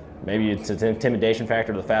 maybe it's an intimidation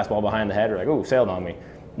factor to the fastball behind the head, or like, ooh, sailed on me.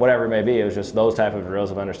 Whatever it may be, it was just those type of drills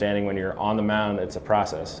of understanding when you're on the mound, it's a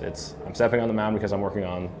process. It's, I'm stepping on the mound because I'm working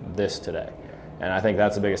on this today. And I think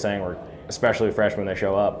that's the biggest thing, where especially freshmen, they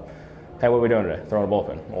show up, hey, what are we doing today? Throwing a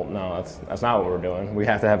bullpen. Well, no, that's not what we're doing. We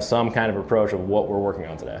have to have some kind of approach of what we're working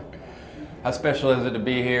on today. How special is it to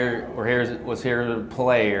be here, or was here as a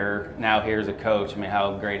player, now here as a coach? I mean,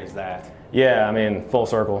 how great is that? Yeah, I mean, full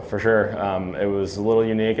circle for sure. It was a little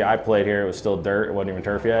unique. I played here, it was still dirt, it wasn't even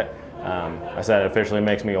turf yet. I said it officially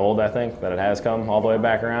makes me old, I think, that it has come all the way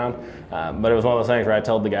back around. But it was one of those things where I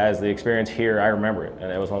told the guys the experience here, I remember it.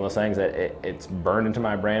 And it was one of those things that it's burned into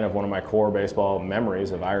my brain of one of my core baseball memories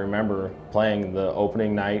of I remember playing the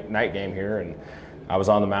opening night game here, and I was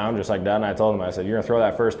on the mound just like Dunn. I told him, I said, you're going to throw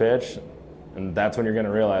that first pitch, and that's when you're going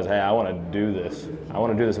to realize, hey, I want to do this. I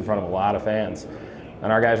want to do this in front of a lot of fans.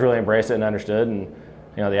 And our guys really embraced it and understood, and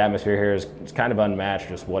you know, the atmosphere here is kind of unmatched,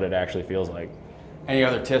 just what it actually feels like. Any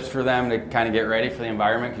other tips for them to kind of get ready for the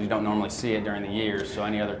environment? Because you don't normally see it during the year, so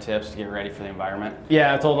any other tips to get ready for the environment?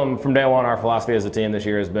 Yeah, I told them from day one, our philosophy as a team this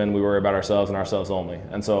year has been we worry about ourselves and ourselves only.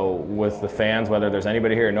 And so with the fans, whether there's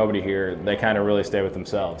anybody here or nobody here, they kind of really stay with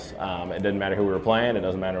themselves. It didn't matter who we were playing, it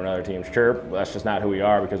doesn't matter when other teams chirp, that's just not who we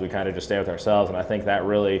are, because we kind of just stay with ourselves. And I think that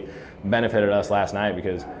really benefited us last night,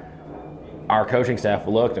 because our coaching staff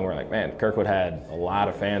looked and we're like, man, Kirkwood had a lot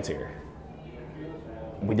of fans here.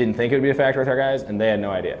 We didn't think it would be a factor with our guys, and they had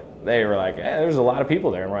no idea. They were like, there's a lot of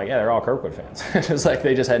people there. And we're like, yeah, they're all Kirkwood fans. It's like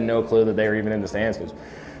they just had no clue that they were even in the stands, because,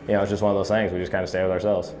 you know, it's just one of those things. We just kind of stay with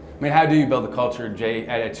ourselves. I mean, how do you build a culture, Jay,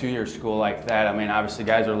 at a two-year school like that? I mean, obviously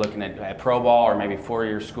guys are looking at pro ball or maybe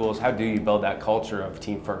four-year schools. How do you build that culture of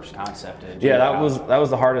team first concept? Yeah, that was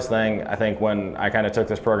the hardest thing, I think, when I kind of took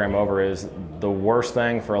this program over. Is the worst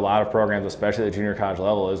thing for a lot of programs, especially at the junior college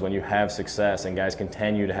level, is when you have success and guys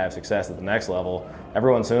continue to have success at the next level,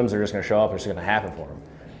 everyone assumes they're just going to show up and it's going to happen for them.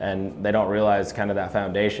 And they don't realize kind of that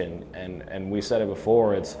foundation. And we said it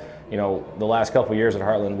before, it's, you know, the last couple of years at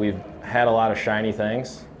Heartland, we've had a lot of shiny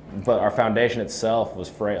things, but our foundation itself was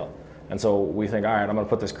frail. And so we think, all right, I'm going to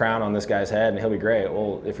put this crown on this guy's head and he'll be great.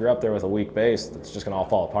 Well, if you're up there with a weak base, it's just going to all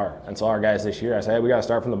fall apart. And so our guys this year, I said, hey, we got to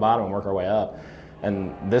start from the bottom and work our way up.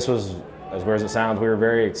 And this was, as weird as it sounds, we were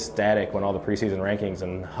very ecstatic when all the preseason rankings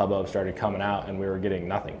and hubbub started coming out and we were getting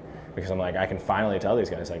nothing. Because I'm like, I can finally tell these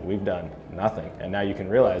guys, like, we've done nothing. And now you can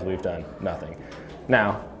realize we've done nothing.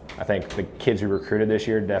 Now, I think the kids we recruited this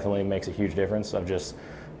year definitely makes a huge difference of just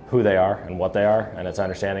who they are and what they are. And it's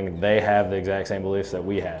understanding they have the exact same beliefs that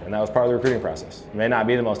we had. And that was part of the recruiting process. It may not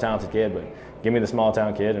be the most talented kid, but give me the small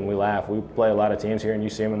town kid and we laugh. We play a lot of teams here and you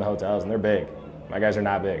see them in the hotels and they're big. My guys are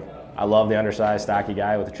not big. I love the undersized, stocky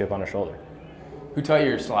guy with a chip on his shoulder. Who taught you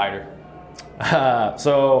your slider?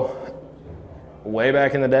 So way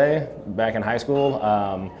back in the day, back in high school,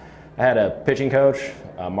 I had a pitching coach,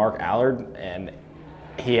 Mark Allard, and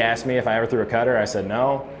he asked me if I ever threw a cutter. I said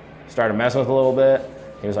no. Started messing with it a little bit.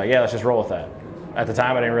 He was like, yeah, let's just roll with that. At the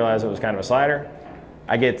time, I didn't realize it was kind of a slider.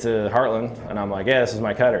 I get to Heartland, and I'm like, yeah, this is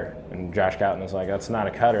my cutter. And Josh Cowton is like, that's not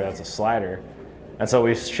a cutter, that's a slider. And so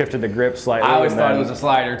we shifted the grip slightly. I always thought it was a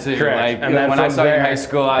slider too. Correct. Like, and then when I saw you in high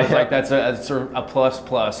school, I was like, that's a sort of a plus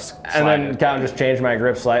slider. And then Cowton just changed my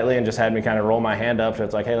grip slightly and just had me kind of roll my hand up. So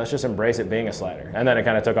it's like, hey, let's just embrace it being a slider. And then it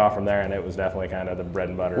kind of took off from there, and it was definitely kind of the bread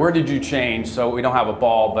and butter. Where did you change? So we don't have a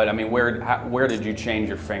ball, but I mean, where did you change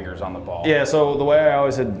your fingers on the ball? Yeah, so the way I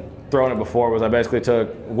always had thrown it before was I basically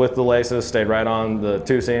took with the laces, stayed right on the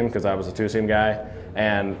two-seam because I was a two-seam guy.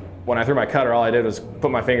 And when I threw my cutter, all I did was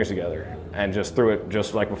put my fingers together and just threw it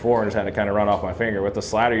just like before and just had to kind of run off my finger. With the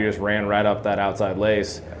slider, you just ran right up that outside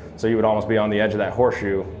lace, so you would almost be on the edge of that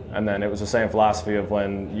horseshoe. And then it was the same philosophy of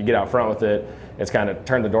when you get out front with it, it's kind of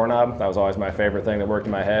turn the doorknob. That was always my favorite thing that worked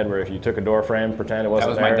in my head, where if you took a door frame, pretend it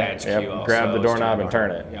wasn't there. That was my dad's cue also. Grab the doorknob and turn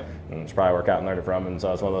it. Yep. And it's probably where Cotton learned it from. And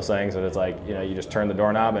so it's one of those things that it's like, you just turn the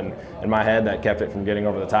doorknob, and in my head that kept it from getting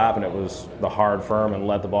over the top, and it was the hard, firm, and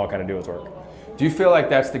let the ball kind of do its work. Do you feel like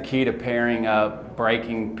that's the key to pairing up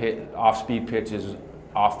breaking off-speed pitches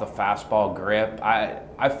off the fastball grip?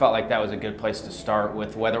 I felt like that was a good place to start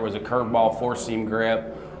with, whether it was a curveball four-seam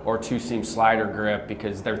grip or two-seam slider grip,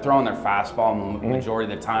 because they're throwing their fastball the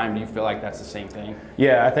majority of the time. Do you feel like that's the same thing?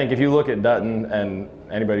 Yeah, I think if you look at Dutton, and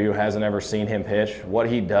anybody who hasn't ever seen him pitch, what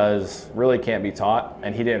he does really can't be taught,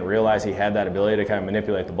 and he didn't realize he had that ability to kind of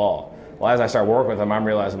manipulate the ball. Well, as I start working with him, I'm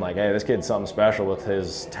realizing like, hey, this kid's something special with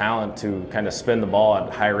his talent to kind of spin the ball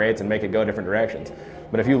at high rates and make it go different directions.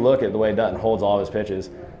 But if you look at the way Dutton holds all of his pitches,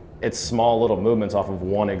 it's small little movements off of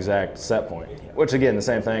one exact set point, which again, the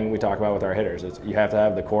same thing we talk about with our hitters. You have to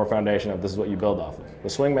have the core foundation of this is what you build off of. The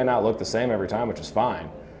swing may not look the same every time, which is fine.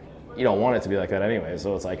 You don't want it to be like that anyway.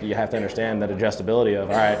 So it's like you have to understand that adjustability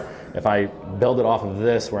of, all right, if I build it off of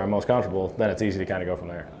this where I'm most comfortable, then it's easy to kind of go from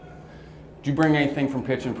there. Did you bring anything from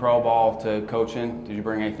pitching pro ball to coaching? Did you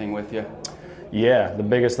bring anything with you? Yeah, the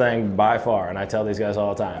biggest thing by far, and I tell these guys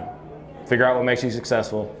all the time, figure out what makes you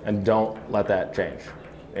successful and don't let that change.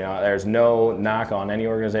 There's no knock on any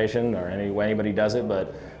organization or any way anybody does it,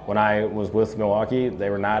 but when I was with Milwaukee, they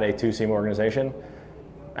were not a two-seam organization.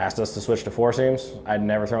 Asked us to switch to four seams. I'd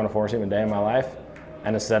never thrown a four-seam a day in my life.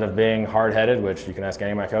 And instead of being hard-headed, which you can ask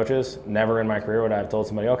any of my coaches, never in my career would I have told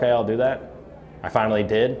somebody, okay, I'll do that. I finally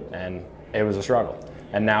did, and it was a struggle.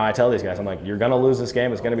 And now I tell these guys, I'm like, you're going to lose this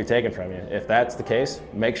game. It's going to be taken from you. If that's the case,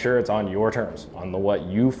 make sure it's on your terms, on what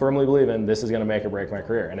you firmly believe in. This is going to make or break my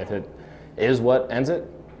career. And if it is what ends it,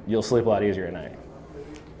 you'll sleep a lot easier at night.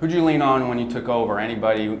 Who'd you lean on when you took over?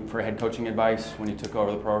 Anybody for head coaching advice when you took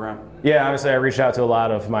over the program? Yeah, obviously I reached out to a lot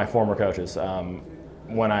of my former coaches.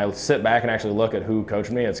 When I sit back and actually look at who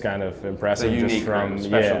coached me, it's kind of impressive. It's a unique just group,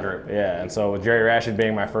 special group. Yeah, and so with Jerry Rashid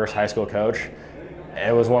being my first high school coach,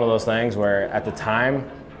 it was one of those things where at the time,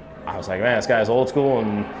 I was like, man, this guy's old school,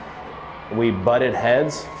 and we butted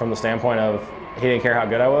heads from the standpoint of he didn't care how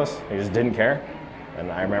good I was, he just didn't care.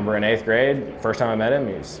 And I remember in 8th grade, first time I met him,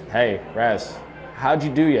 he was, hey, Raz, how'd you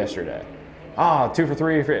do yesterday? 2 for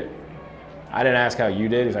 3. I didn't ask how you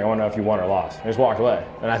did. He's like, I want to know if you won or lost. He just walked away.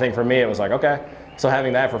 And I think for me, it was like, okay. So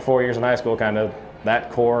having that for 4 years in high school, kind of that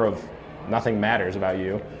core of nothing matters about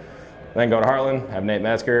you. Then go to Heartland, have Nate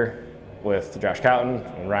Metzger with Josh Cowton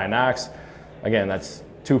and Ryan Knox. Again, that's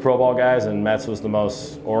 2 pro ball guys, and Metz was the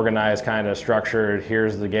most organized, kind of structured,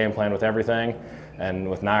 here's the game plan with everything.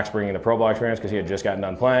 And with Knox bringing the pro ball experience because he had just gotten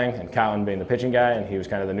done playing, and Cowton being the pitching guy, and he was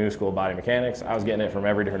kind of the new school body mechanics, I was getting it from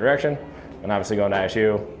every different direction. And obviously going to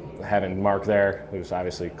ISU, having Mark there, who's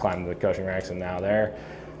obviously climbed the coaching ranks and now there,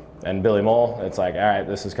 and Billy Mole, it's like, all right,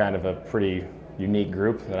 this is kind of a pretty unique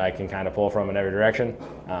group that I can kind of pull from in every direction.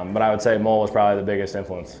 But I would say Mole was probably the biggest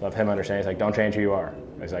influence of him understanding. He's like, don't change who you are.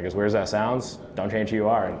 He's like, as weird as that sounds, don't change who you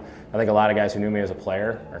are. And I think a lot of guys who knew me as a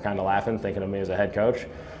player are kind of laughing, thinking of me as a head coach.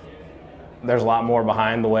 There's a lot more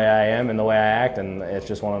behind the way I am and the way I act, and it's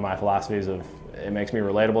just one of my philosophies of it makes me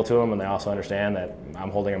relatable to them, and they also understand that I'm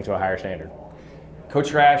holding them to a higher standard.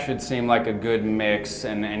 Coach Rashid seemed like a good mix,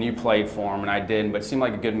 and you played for him, and I didn't, but it seemed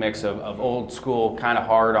like a good mix of old school, kind of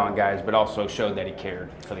hard on guys, but also showed that he cared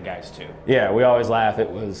for the guys too. Yeah, we always laugh. It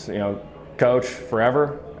was, coach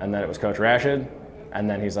forever, and then it was Coach Rashid, and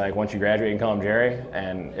then he's like, once you graduate, you can call him Jerry,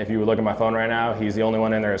 and if you would look at my phone right now, he's the only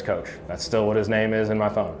one in there as coach. That's still what his name is in my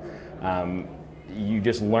phone. You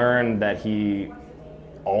just learn that he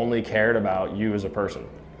only cared about you as a person.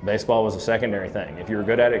 Baseball was a secondary thing. If you were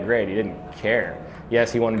good at it, great. He didn't care.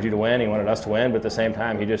 Yes, he wanted you to win. He wanted us to win. But at the same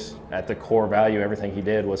time, he just, at the core value, everything he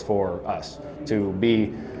did was for us to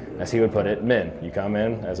be, as he would put it, men. You come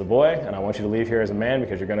in as a boy, and I want you to leave here as a man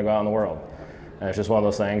because you're going to go out in the world. And it's just one of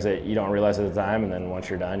those things that you don't realize at the time, and then once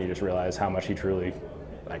you're done, you just realize how much he truly,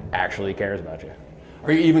 actually cares about you.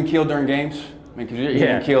 Are you even keeled during games? I mean, because you're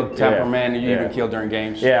even keeled temperament, and you even keeled during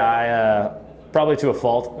games. Yeah, I probably to a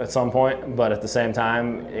fault at some point, but at the same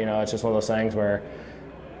time, it's just one of those things where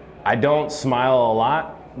I don't smile a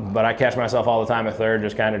lot, but I catch myself all the time at third,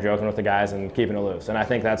 just kind of joking with the guys and keeping it loose. And I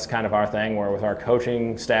think that's kind of our thing, where with our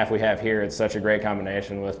coaching staff we have here, it's such a great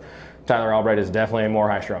combination with Tyler Albright is definitely more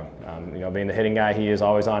high-strung. Being the hitting guy, he is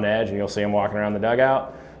always on edge, and you'll see him walking around the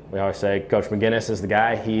dugout. We always say Coach McGinnis is the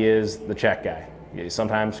guy, he is the check guy.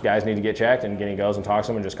 Sometimes guys need to get checked, and he goes and talks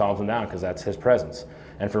to them and just calms them down because that's his presence.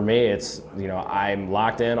 And for me, it's, I'm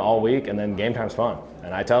locked in all week, and then game time's fun.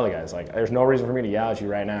 And I tell the guys, there's no reason for me to yell at you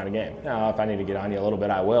right now in a game. If I need to get on you a little bit,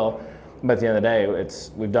 I will. But at the end of the day,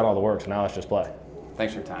 we've done all the work, so now let's just play.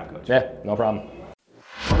 Thanks for your time, Coach. Yeah, no problem.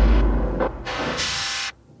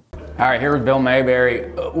 All right, here with Bill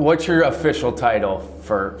Mayberry. What's your official title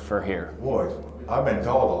for here? Boy, I've been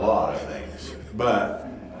called a lot of things, but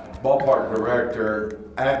ballpark director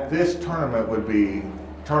at this tournament would be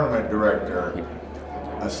tournament director,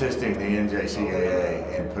 assisting the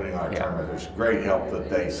NJCAA in putting our tournament. There's great help that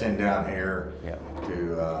they send down here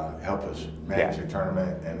to help us manage the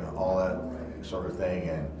tournament and all that sort of thing.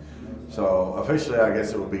 And so officially, I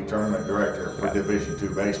guess it would be tournament director for Division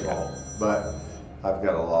II baseball, but I've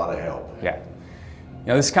got a lot of help. Yeah. You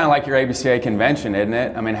know, this is kind of like your ABCA convention, isn't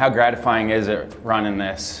it? I mean, how gratifying is it running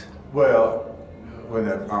this? Well, when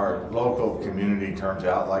our local community turns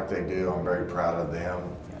out like they do, I'm very proud of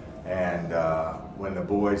them. And when the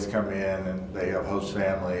boys come in and they have host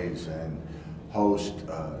families and host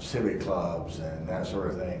civic clubs and that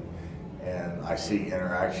sort of thing, and I see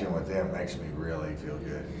interaction with them, makes me really feel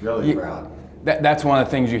good, really proud. That's one of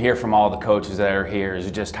the things you hear from all the coaches that are here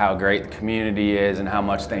is just how great the community is and how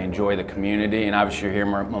much they enjoy the community. And obviously you're here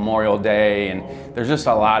Memorial Day, and there's just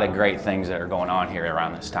a lot of great things that are going on here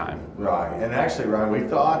around this time. Right, and actually, Ryan, we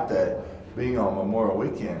thought that being on Memorial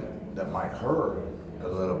Weekend, that might hurt a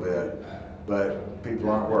little bit, but people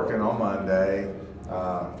aren't working on Monday.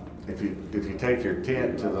 If you take your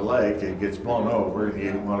tent to the lake, it gets blown over, and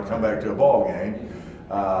you want to come back to a ball game.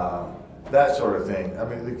 That sort of thing. I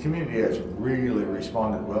mean, the community has really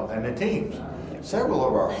responded well, and the teams. Several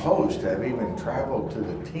of our hosts have even traveled to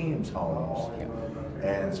the teams' homes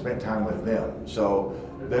and spent time with them. So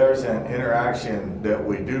there's an interaction that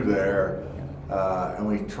we do there, and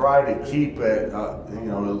we try to keep it,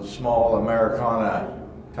 small Americana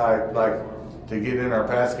type. Like to get in our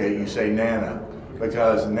pass gate, you say Nana,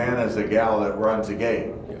 because Nana's the gal that runs the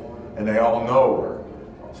gate, and they all know her.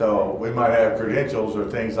 So we might have credentials or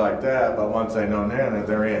things like that, but once they know Nana,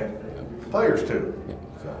 they're in. Players too.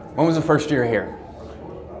 So. When was the first year here?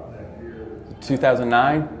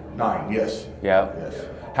 2009? 9, yes. Yeah. Yes.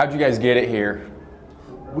 How'd you guys get it here?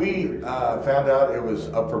 We found out it was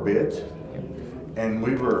up for bids, and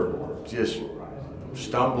we were just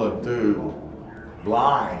stumbling through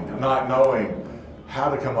blind, not knowing how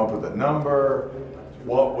to come up with a number,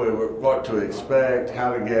 what to expect,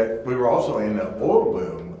 how to get. We were also in the oil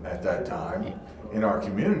boom at that time in our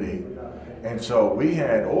community, and so we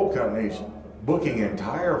had oil companies booking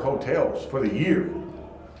entire hotels for the year.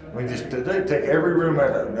 We just they take every room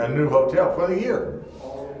at a new hotel for the year.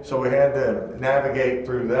 So we had to navigate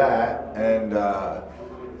through that, and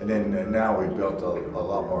then now we've built a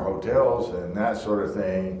lot more hotels and that sort of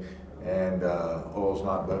thing, and oil's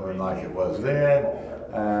not booming like it was then.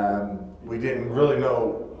 We didn't really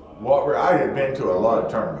know I had been to a lot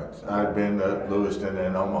of tournaments. I had been to Lewiston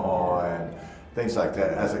and Omaha and things like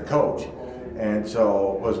that as a coach, and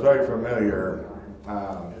so was very familiar.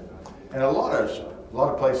 And a lot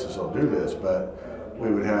of places will do this, but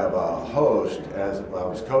we would have a host as I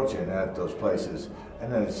was coaching at those places,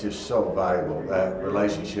 and then it's just so valuable, that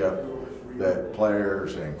relationship that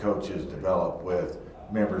players and coaches develop with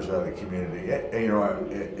members of the community.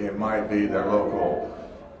 It might be their local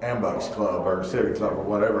Ambucks club or civic club or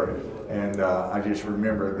whatever, and I just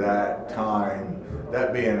remember that time,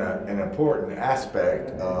 that being an important aspect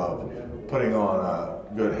of putting on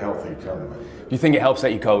a good, healthy tournament. Do you think it helps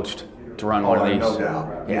that you coached to run one of these? No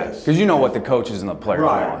doubt, yes. Because you know what the coaches and the players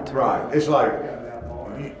want. Right. It's like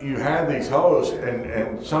you have these hosts,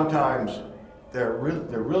 and sometimes they're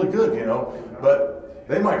really good, but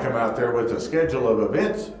they might come out there with a schedule of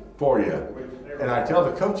events for you. And I tell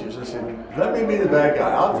the coaches, I said, let me be the bad guy.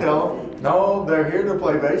 I'll tell them, no, they're here to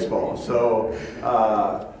play baseball. So,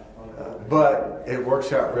 but it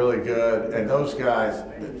works out really good. And those guys,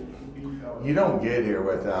 you don't get here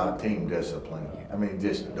without team discipline. I mean,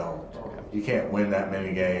 just don't. You can't win that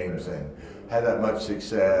many games and have that much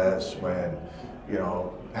success when,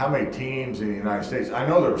 how many teams in the United States? I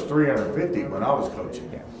know there was 350 when I was coaching.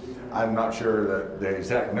 I'm not sure the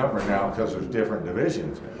exact number now because there's different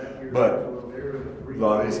divisions. But a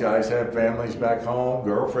lot of these guys have families back home,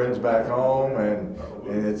 girlfriends back home, and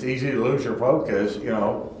it's easy to lose your focus,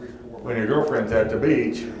 when your girlfriend's at the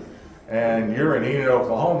beach and you're in Enid,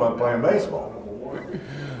 Oklahoma playing baseball.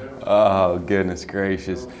 Oh, goodness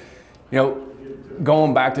gracious.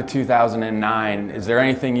 Going back to 2009, is there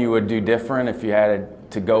anything you would do different if you had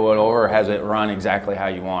to go it over, or has it run exactly how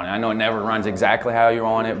you want it? I know it never runs exactly how you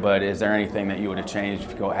want it, but is there anything that you would have changed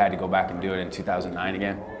if you had to go back and do it in 2009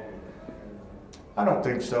 again? I don't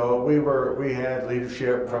think so. We had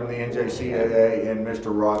leadership from the NJCAA and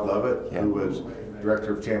Mr. Rod Lovett, who was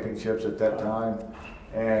director of championships at that time,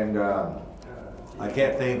 and I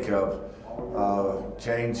can't think of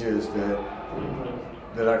changes that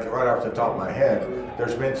that I can right off the top of my head,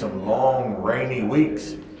 there's been some long rainy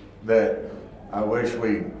weeks that I wish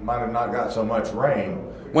we might have not got so much rain.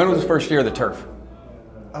 When was the first year of the turf?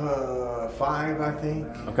 5, I think.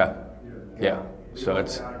 Okay. Yeah. So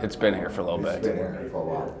it's been here for a little bit. It's been here for a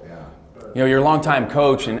while, yeah. You know, you're a longtime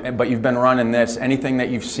coach, but you've been running this. Anything that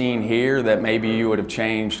you've seen here that maybe you would have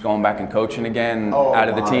changed going back and coaching again out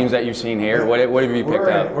of the teams that you've seen here? What have you picked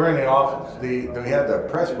up? We're in the office. We have the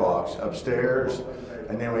press box upstairs,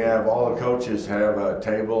 and then we have all the coaches have a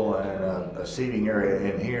table and a seating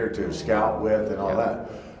area in here to scout with and all that.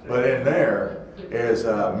 But in there is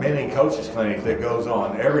a mini coaches clinic that goes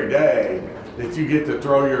on every day that you get to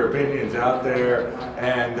throw your opinions out there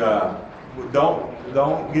and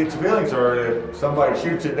don't get your feelings hurt if somebody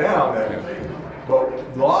shoots it down.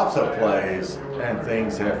 But lots of plays and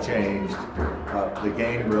things have changed. The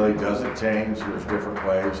game really doesn't change. There's different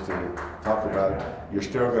ways to talk about it. You're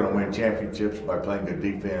still going to win championships by playing good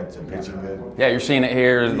defense and pitching good. Yeah, you're seeing it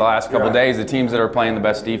here the last couple of days. The teams that are playing the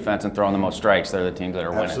best defense and throwing the most strikes, they're the teams that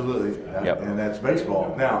are winning. Absolutely. Yep. And that's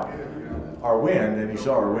baseball. Now, our wind, and you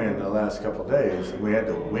saw our wind the last couple of days, we had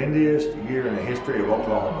the windiest year in the history of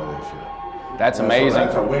Oklahoma this year. That's amazing. So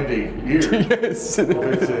that's a windy year. Yes, it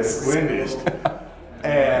is. It's the windiest.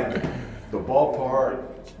 And the ballpark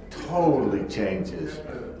totally changes.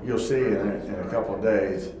 You'll see in a couple of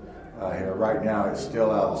days here. Right now it's still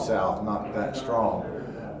out of the south, not that strong,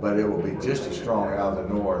 but it will be just as strong out of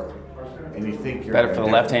the north. And you think you're better for the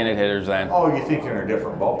left-handed hitters then. Oh, you think you're in a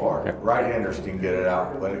different ballpark. Yep. Right-handers can get it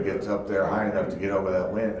out when it gets up there high enough to get over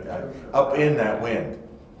that wind, up in that wind.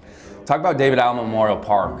 Talk about David Allen Memorial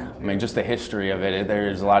Park. I mean, just the history of it.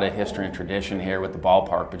 There's a lot of history and tradition here with the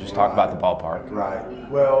ballpark, but just talk about the ballpark. Right.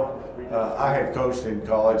 Well, I had coached in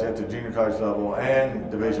college at the junior college level and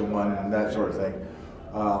Division I and that sort of thing.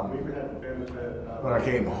 When I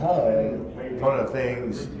came home, one of the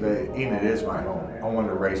things that Enid is my home. I wanted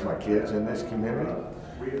to raise my kids in this community.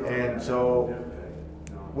 And so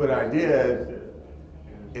what I did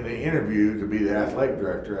in the interview to be the athletic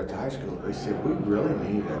director at the high school, they said, we really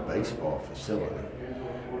need a baseball facility.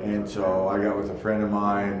 And so I got with a friend of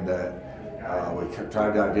mine that we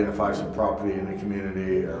tried to identify some property in the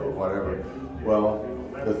community or whatever. Well,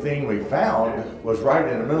 the thing we found was right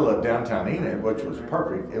in the middle of downtown Enid, which was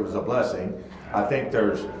perfect. It was a blessing. I think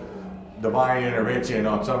there's divine intervention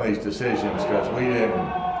on some of these decisions because we didn't,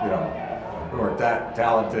 we weren't that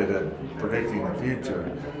talented at predicting the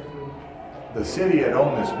future. The city had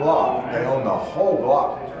owned this block. They owned the whole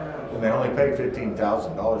block, and they only paid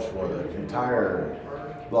 $15,000 for the entire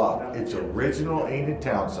block. It's original Enid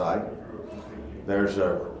town site. There's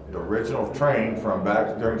the original train from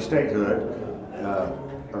back during statehood,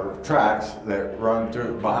 or tracks that run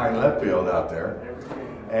through behind left field out there,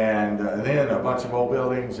 and then a bunch of old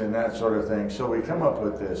buildings and that sort of thing. So we come up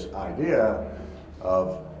with this idea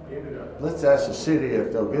of let's ask the city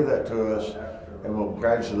if they'll give that to us, and we'll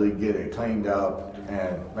gradually get it cleaned up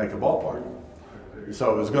and make a ballpark.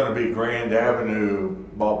 So it was going to be Grand Avenue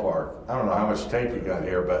Ballpark. I don't know how much tape you got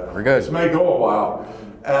here, but we're good. This may go a while.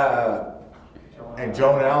 And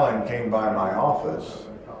Joan Allen came by my office,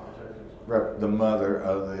 the mother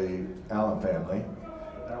of the Allen family,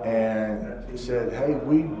 and said, hey,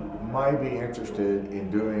 we might be interested in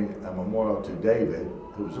doing a memorial to David,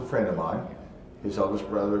 who was a friend of mine. His oldest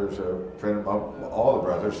brother is a friend of all the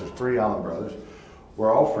brothers. There's 3 Allen brothers.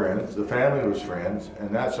 We're all friends. The family was friends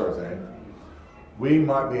and that sort of thing. We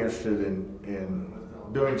might be interested in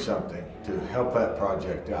doing something to help that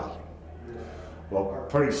project out. Well,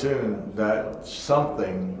 pretty soon that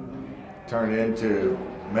something turned into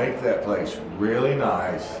make that place really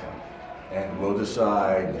nice, and we'll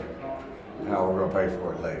decide how we're going to pay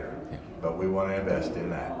for it later. But we want to invest in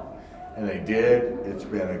that. And they did. It's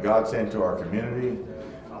been a godsend to our community.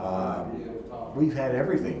 We've had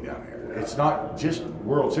everything down here. It's not just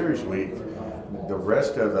World Series week. The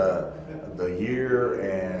rest of the year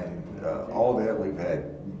and all that, we've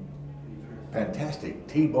had fantastic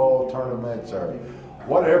T-ball tournaments or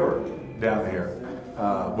whatever down here.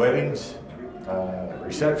 Weddings,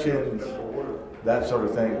 receptions, that sort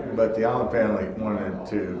of thing. But the Allen family wanted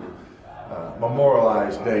to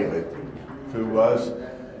memorialize David, who was,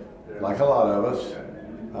 like a lot of us,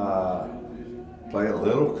 play a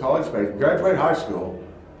little college baseball, graduate high school.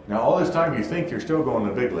 Now all this time you think you're still going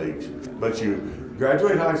to big leagues, but you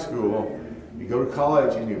graduate high school, you go to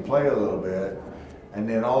college and you play a little bit, and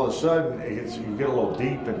then all of a sudden you get a little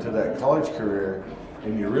deep into that college career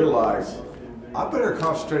and you realize, I better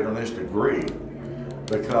concentrate on this degree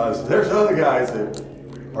because there's other guys that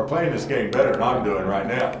are playing this game better than I'm doing right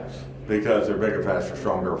now because they're bigger, faster,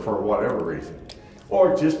 stronger for whatever reason.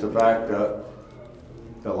 Or just the fact that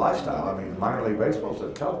the lifestyle. I mean, minor league baseball is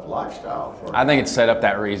a tough lifestyle. I think it's set up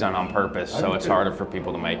that reason on purpose, so it's too. harder for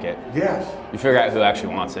people to make it. Yes. You figure out who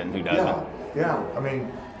actually wants it and who doesn't. Yeah. I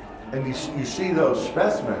mean, and you see those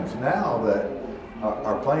specimens now that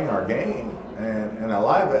are playing our game, and I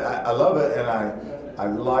love it. I love it, and I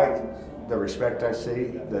like the respect I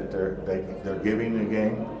see that they're giving the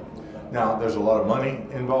game. Now, there's a lot of money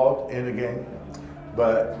involved in the game,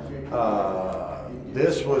 but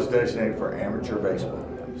this was designated for amateur baseball.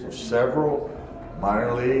 So several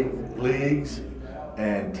minor leagues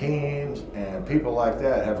and teams and people like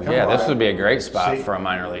that have come by. This would be a great spot for a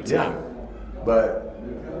minor league team. Yeah, but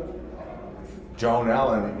Joan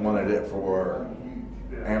Allen wanted it for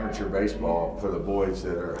amateur baseball for the boys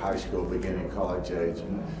that are high school, beginning college age.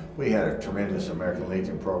 And we had a tremendous American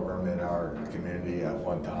Legion program in our community at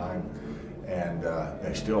one time, and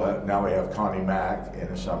they still have. Now we have Connie Mack in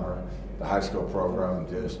the summer. The high school program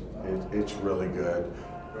it's really good.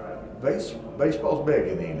 Baseball's big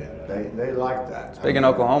in Enid. They like that. It's big in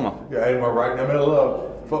Oklahoma. Yeah, and we're right in the middle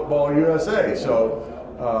of Football USA. So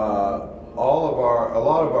a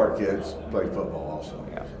lot of our kids play football also.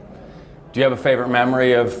 Yeah. Do you have a favorite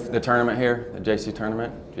memory of the tournament here, the JC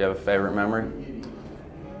tournament? Do you have a favorite memory?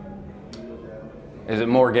 Is it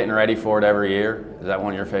more getting ready for it every year? Is that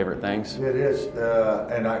one of your favorite things? It is,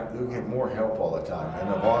 and we get more help all the time. And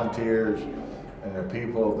the volunteers and the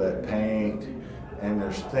people that paint, and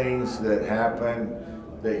there's things that happen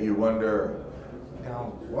that you wonder,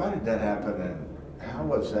 why did that happen, and how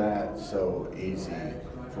was that so easy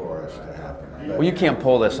for us to happen? But, well, you can't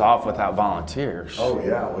pull this off without volunteers. Oh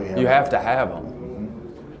yeah, you have to have them.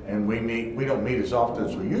 Mm-hmm. And we don't meet as often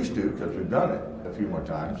as we used to because we've done it a few more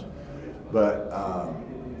times. But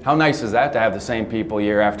how nice is that to have the same people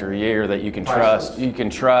year after year that you can trust? You can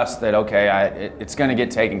trust that it's going to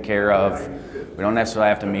get taken care of. Right. We don't necessarily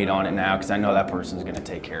have to meet on it now because I know that person's going to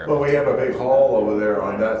take care of it. Well, we have a big hall over there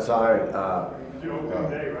on that side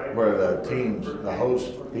where the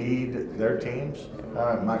hosts feed their teams.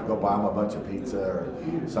 I might go buy them a bunch of pizza or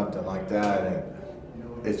something like that, and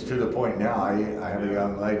it's to the point now. I have a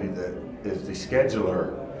young lady that is the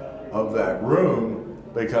scheduler of that room.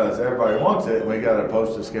 Because everybody wants it, and we got to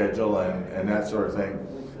post a schedule and that sort of thing.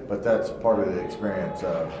 But that's part of the experience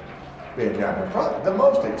of being down here. Probably the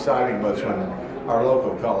most exciting was when our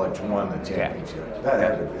local college won the championship. Yeah.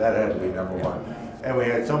 That had to be number one. And we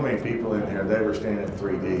had so many people in here. They were standing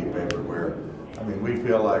 3 deep everywhere. I mean, we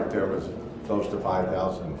feel like there was close to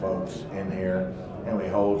 5,000 folks in here, and we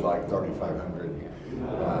hold like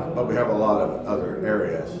 3,500. But we have a lot of other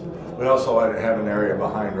areas. We also have an area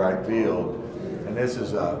behind right field. And this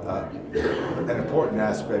is an important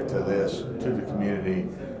aspect of this to the community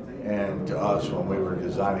and to us when we were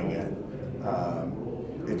designing it.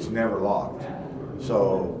 It's never locked.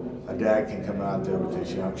 So a dad can come out there with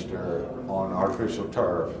his youngster on artificial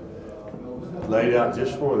turf, laid out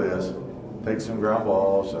just for this, take some ground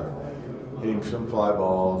balls or hit him some fly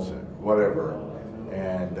balls, or whatever,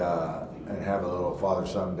 and have a little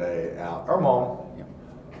father-son day out. Or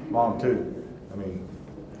mom too. I mean,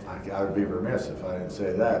 I would be remiss if I didn't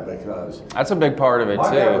say that because that's a big part of it too.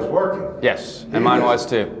 My dad was working. Yes, and mine was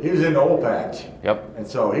too. He was in the oil patch. Yep. And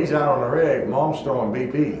so he's out on the rig. Mom's throwing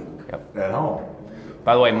BP. Yep. At home.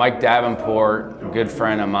 By the way, Mike Davenport, a good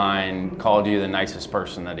friend of mine, called you the nicest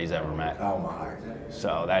person that he's ever met. Oh my.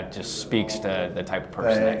 So that just speaks to the type of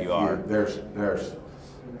person that you are. There's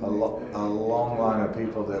a long line of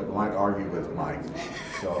people that might argue with Mike.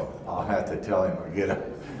 So I'll have to tell him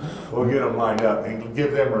we'll get them lined up and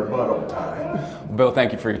give them rebuttal time. Bill,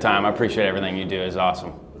 thank you for your time. I appreciate everything you do. It's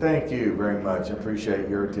awesome. Thank you very much. I appreciate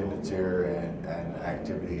your attendance here and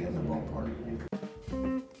activity in the ballpark.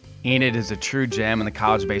 Enid is a true gem in the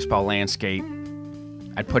college baseball landscape.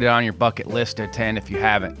 I'd put it on your bucket list to attend if you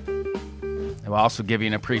haven't. It will also give you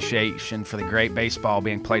an appreciation for the great baseball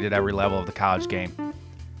being played at every level of the college game.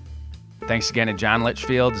 Thanks again to John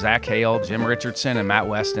Litchfield, Zach Hale, Jim Richardson, and Matt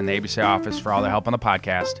West in the ABCA office for all their help on the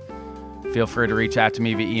podcast. Feel free to reach out to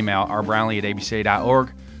me via email,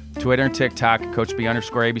 rbrownlee@abca.org, Twitter and TikTok,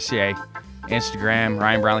 CoachB_ABCA, Instagram,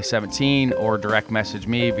 RyanBrownlee17, or direct message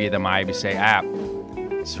me via the MyABCA app.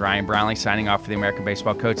 This is Ryan Brownlee signing off for the American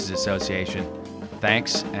Baseball Coaches Association.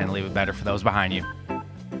 Thanks, and leave it better for those behind you.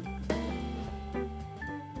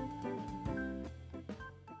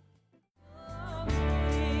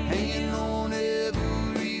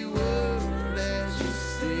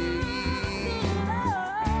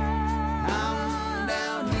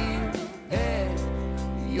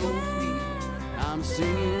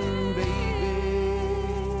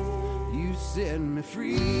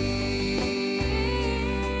 Free.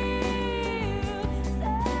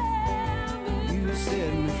 You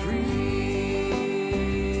said